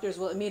periods, doctors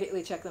will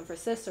immediately check them for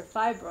cysts or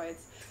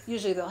fibroids.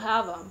 Usually they'll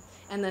have them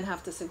and then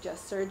have to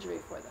suggest surgery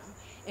for them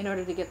in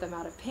order to get them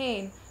out of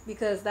pain,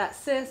 because that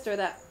cyst or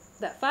that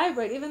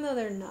fibroid, even though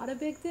they're not a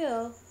big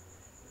deal,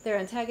 they're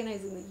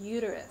antagonizing the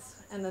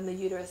uterus, and then the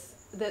uterus,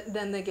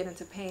 then they get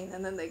into pain,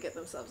 and then they get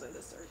themselves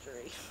into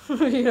surgery.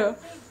 You know?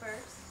 They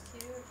burst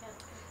too, or can't?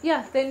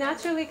 Yeah, they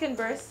naturally can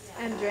burst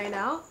and drain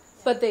out,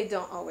 but they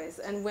don't always.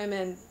 And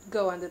women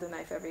go under the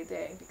knife every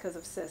day because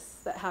of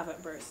cysts that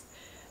haven't burst.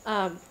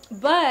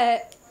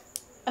 But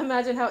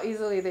imagine how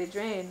easily they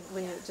drain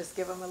when you just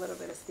give them a little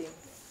bit of steam.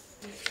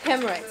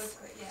 Hemorrhoids.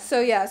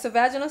 So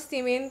vaginal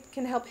steaming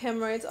can help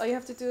hemorrhoids. All you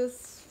have to do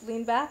is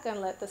lean back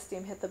and let the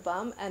steam hit the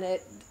bum, and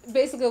it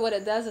basically what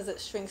it does is it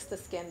shrinks the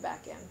skin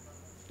back in,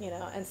 you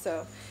know, and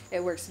so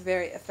it works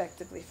very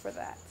effectively for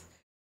that.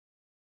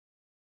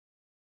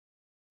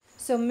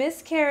 So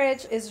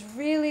miscarriage is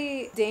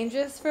really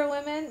dangerous for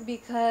women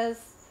because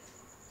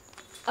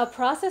a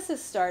process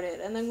is started,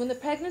 and then when the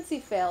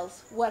pregnancy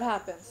fails, what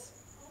happens?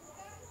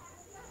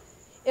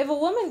 If a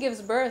woman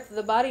gives birth,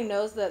 the body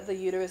knows that the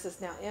uterus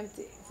is now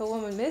empty. If a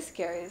woman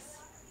miscarries,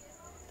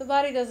 the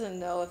body doesn't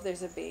know if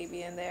there's a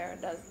baby in there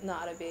or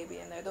not a baby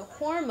in there. The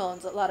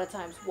hormones a lot of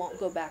times won't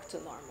go back to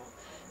normal.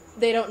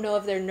 They don't know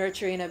if they're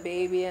nurturing a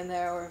baby in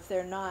there or if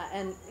they're not.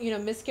 And you know,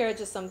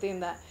 miscarriage is something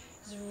that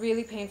is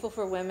really painful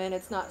for women.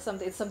 It's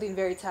something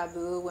very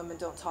taboo. Women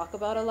don't talk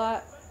about a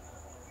lot.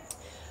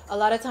 A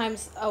lot of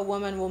times a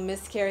woman will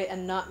miscarry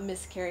and not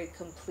miscarry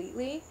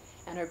completely,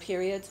 and her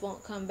periods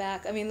won't come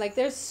back. I mean, like,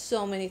 there's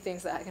so many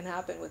things that can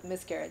happen with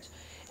miscarriage.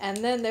 And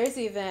then there's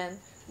even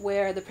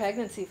where the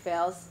pregnancy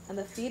fails and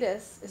the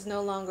fetus is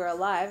no longer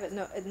alive,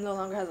 it no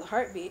longer has a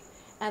heartbeat,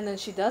 and then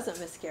she doesn't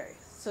miscarry.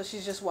 So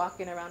she's just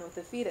walking around with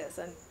the fetus,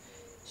 and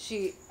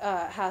she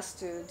has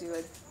to do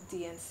a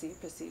DNC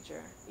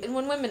procedure. And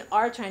when women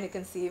are trying to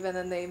conceive and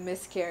then they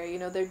miscarry, you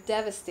know, they're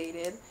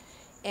devastated,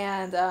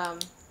 and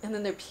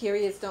then their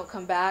periods don't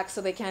come back, so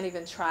they can't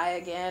even try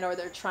again, or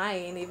they're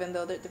trying even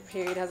though the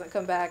period hasn't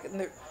come back,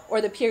 or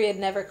the period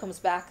never comes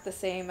back the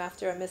same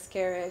after a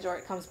miscarriage, or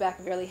it comes back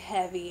really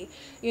heavy,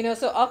 you know,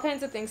 so all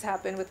kinds of things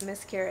happen with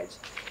miscarriage.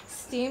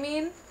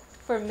 Steaming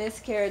for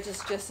miscarriage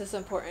is just as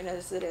important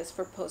as it is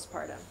for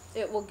postpartum.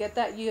 It will get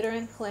that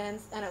uterine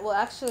cleanse, and it will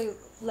actually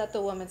let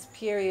the woman's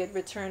period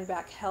return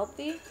back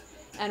healthy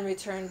and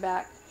return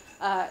back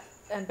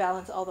and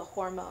balance all the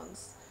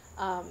hormones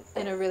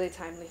in a really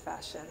timely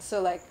fashion.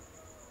 So, like,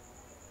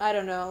 I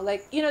don't know,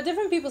 like, you know,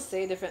 different people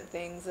say different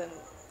things, and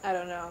I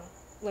don't know,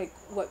 like,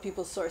 what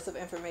people's source of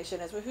information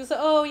is. But people say,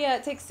 oh, yeah,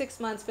 it takes 6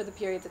 months for the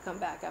period to come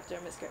back after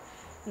a miscarriage.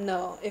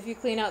 No, if you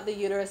clean out the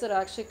uterus, it'll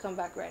actually come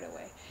back right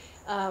away.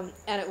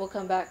 And it will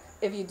come back,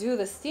 if you do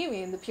the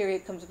steaming, the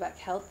period comes back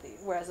healthy,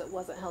 whereas it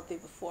wasn't healthy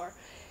before.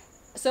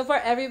 So far,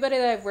 everybody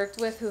that I've worked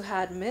with who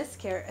had a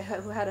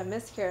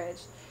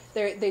miscarriage,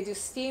 they do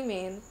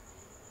steaming,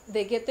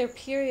 they get their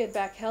period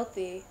back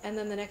healthy, and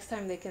then the next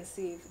time they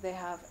conceive, they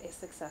have a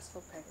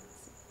successful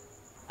pregnancy.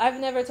 I've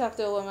never talked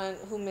to a woman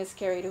who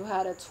miscarried who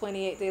had a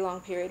 28-day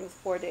long period with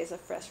 4 days of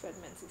fresh red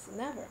menses.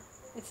 Never.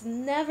 It's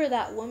never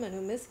that woman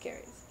who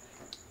miscarries.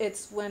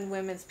 It's when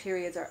women's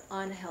periods are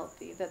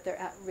unhealthy that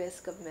they're at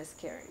risk of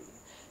miscarrying.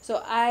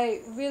 So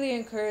I really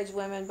encourage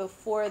women,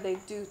 before they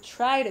do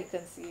try to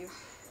conceive,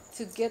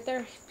 to get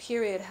their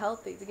period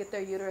healthy, to get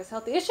their uterus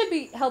healthy. It should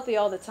be healthy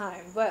all the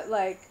time, but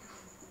like,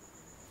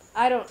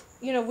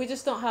 we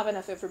just don't have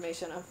enough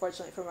information,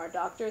 unfortunately, from our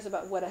doctors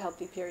about what a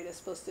healthy period is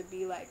supposed to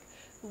be like.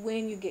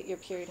 When you get your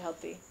period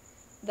healthy,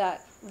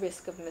 that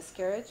risk of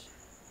miscarriage,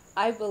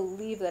 I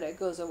believe that it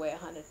goes away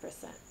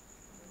 100%.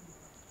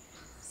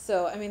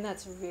 So, I mean,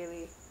 that's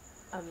really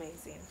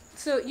amazing.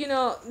 So, you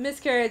know,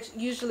 miscarriage,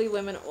 usually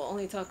women will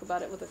only talk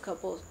about it with a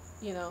couple,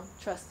 you know,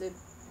 trusted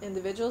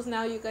individuals.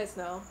 Now you guys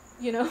know,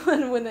 you know,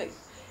 and when it,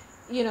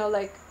 you know,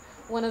 like,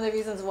 one of the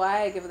reasons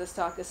why I give this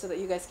talk is so that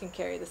you guys can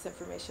carry this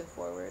information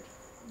forward,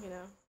 you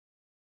know.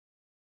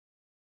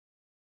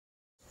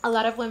 A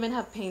lot of women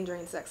have pain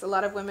during sex. A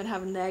lot of women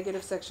have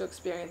negative sexual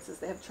experiences.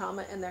 They have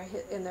trauma in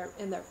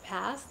their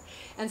past.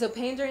 And so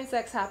pain during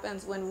sex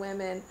happens when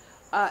women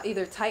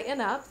either tighten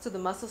up, so the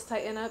muscles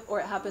tighten up, or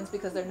it happens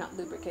because they're not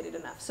lubricated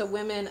enough. So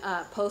women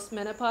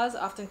post-menopause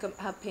often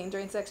have pain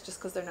during sex just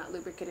because they're not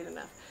lubricated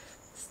enough.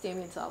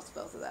 Steaming solves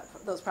both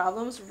of those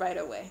problems right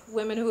away.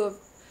 Women who have,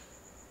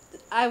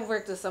 I've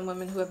worked with some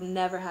women who have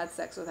never had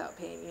sex without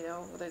pain, you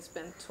know, whether it's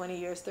been 20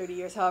 years, 30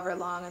 years, however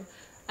long, and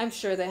I'm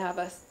sure they have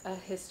a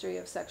history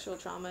of sexual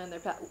trauma in their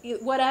past,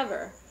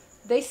 whatever.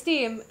 They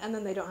steam, and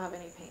then they don't have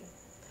any pain.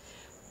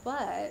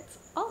 But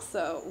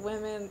also,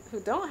 women who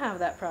don't have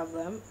that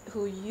problem,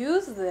 who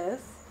use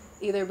this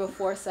either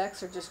before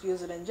sex or just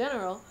use it in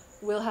general,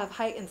 will have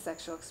heightened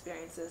sexual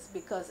experiences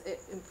because it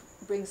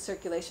brings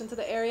circulation to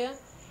the area.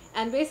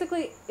 And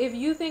basically, if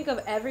you think of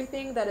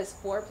everything that is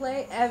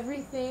foreplay,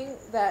 everything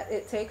that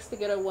it takes to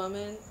get a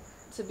woman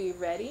to be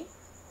ready,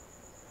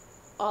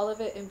 all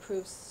of it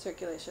improves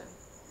circulation.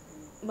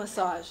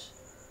 Massage,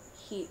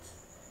 heat,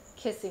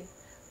 kissing,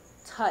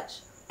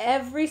 touch,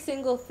 every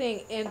single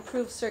thing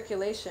improves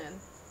circulation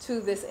to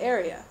this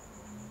area.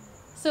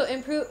 So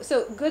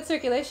good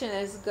circulation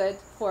is good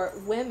for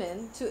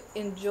women to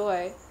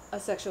enjoy a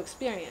sexual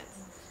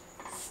experience.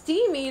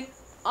 Steaming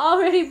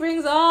already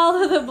brings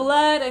all of the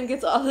blood and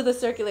gets all of the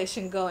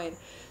circulation going.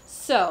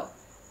 So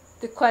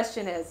the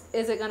question is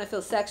it going to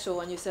feel sexual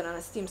when you sit on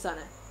a steam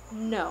sauna?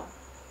 No.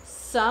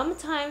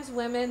 Sometimes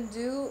women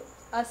do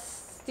a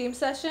steam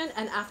session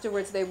and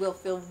afterwards they will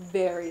feel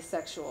very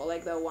sexual,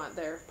 like they'll want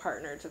their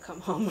partner to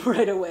come home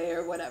right away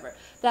or whatever.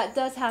 That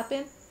does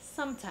happen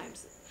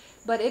sometimes,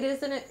 but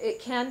it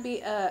can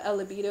be a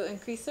libido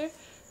increaser,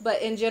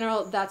 but in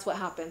general that's what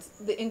happens.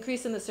 The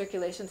increase in the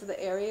circulation to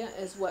the area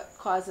is what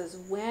causes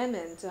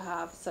women to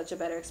have such a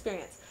better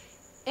experience.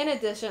 In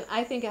addition,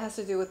 I think it has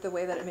to do with the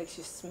way that it makes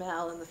you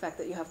smell and the fact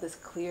that you have this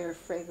clear,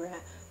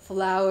 fragrant,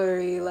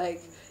 flowery,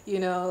 like, you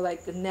know,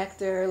 like the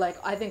nectar. Like,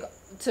 I think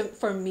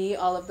for me,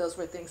 all of those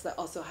were things that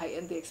also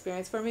heightened the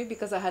experience for me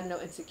because I had no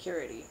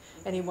insecurity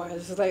anymore. It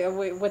was just like, oh,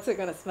 wait, what's it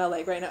going to smell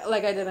like right now?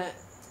 Like,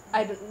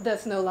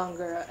 that's no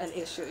longer an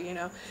issue, you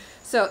know?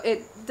 So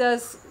it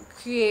does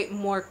create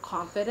more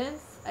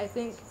confidence, I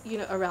think, you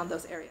know, around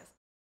those areas.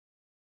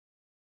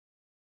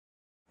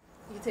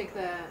 You take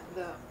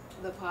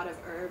the pot of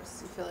herbs,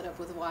 you fill it up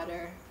with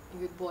water,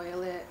 you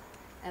boil it,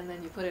 and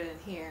then you put it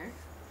in here.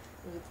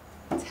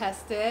 You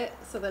test it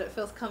so that it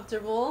feels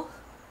comfortable.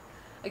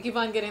 I keep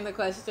on getting the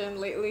question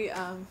lately,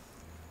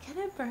 can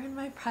I burn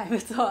my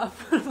privates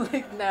off? I'm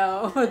like,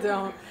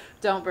 no,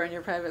 don't burn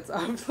your privates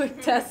off.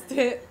 Like, test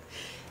it.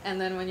 And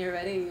then when you're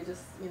ready, you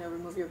just, you know,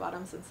 remove your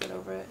bottoms and sit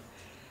over it.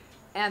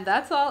 And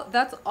that's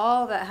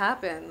all that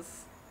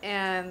happens.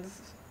 And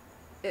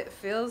it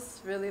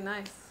feels really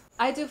nice.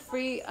 I do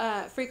free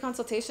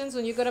consultations.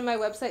 When you go to my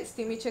website,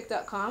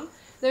 steamychick.com,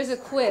 there's a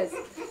quiz.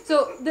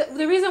 So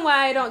the reason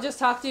why I don't just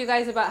talk to you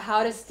guys about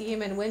how to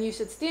steam and when you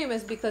should steam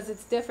is because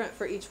it's different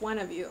for each one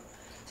of you.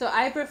 So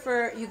I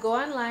prefer you go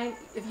online.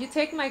 If you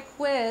take my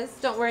quiz,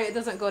 don't worry, it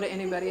doesn't go to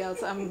anybody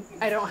else.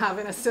 I don't have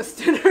an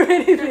assistant or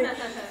anything.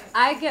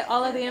 I get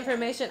all of the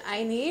information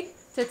I need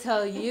to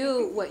tell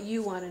you what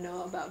you want to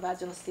know about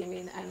vaginal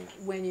steaming and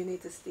when you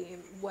need to steam,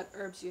 what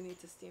herbs you need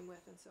to steam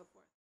with, and so forth.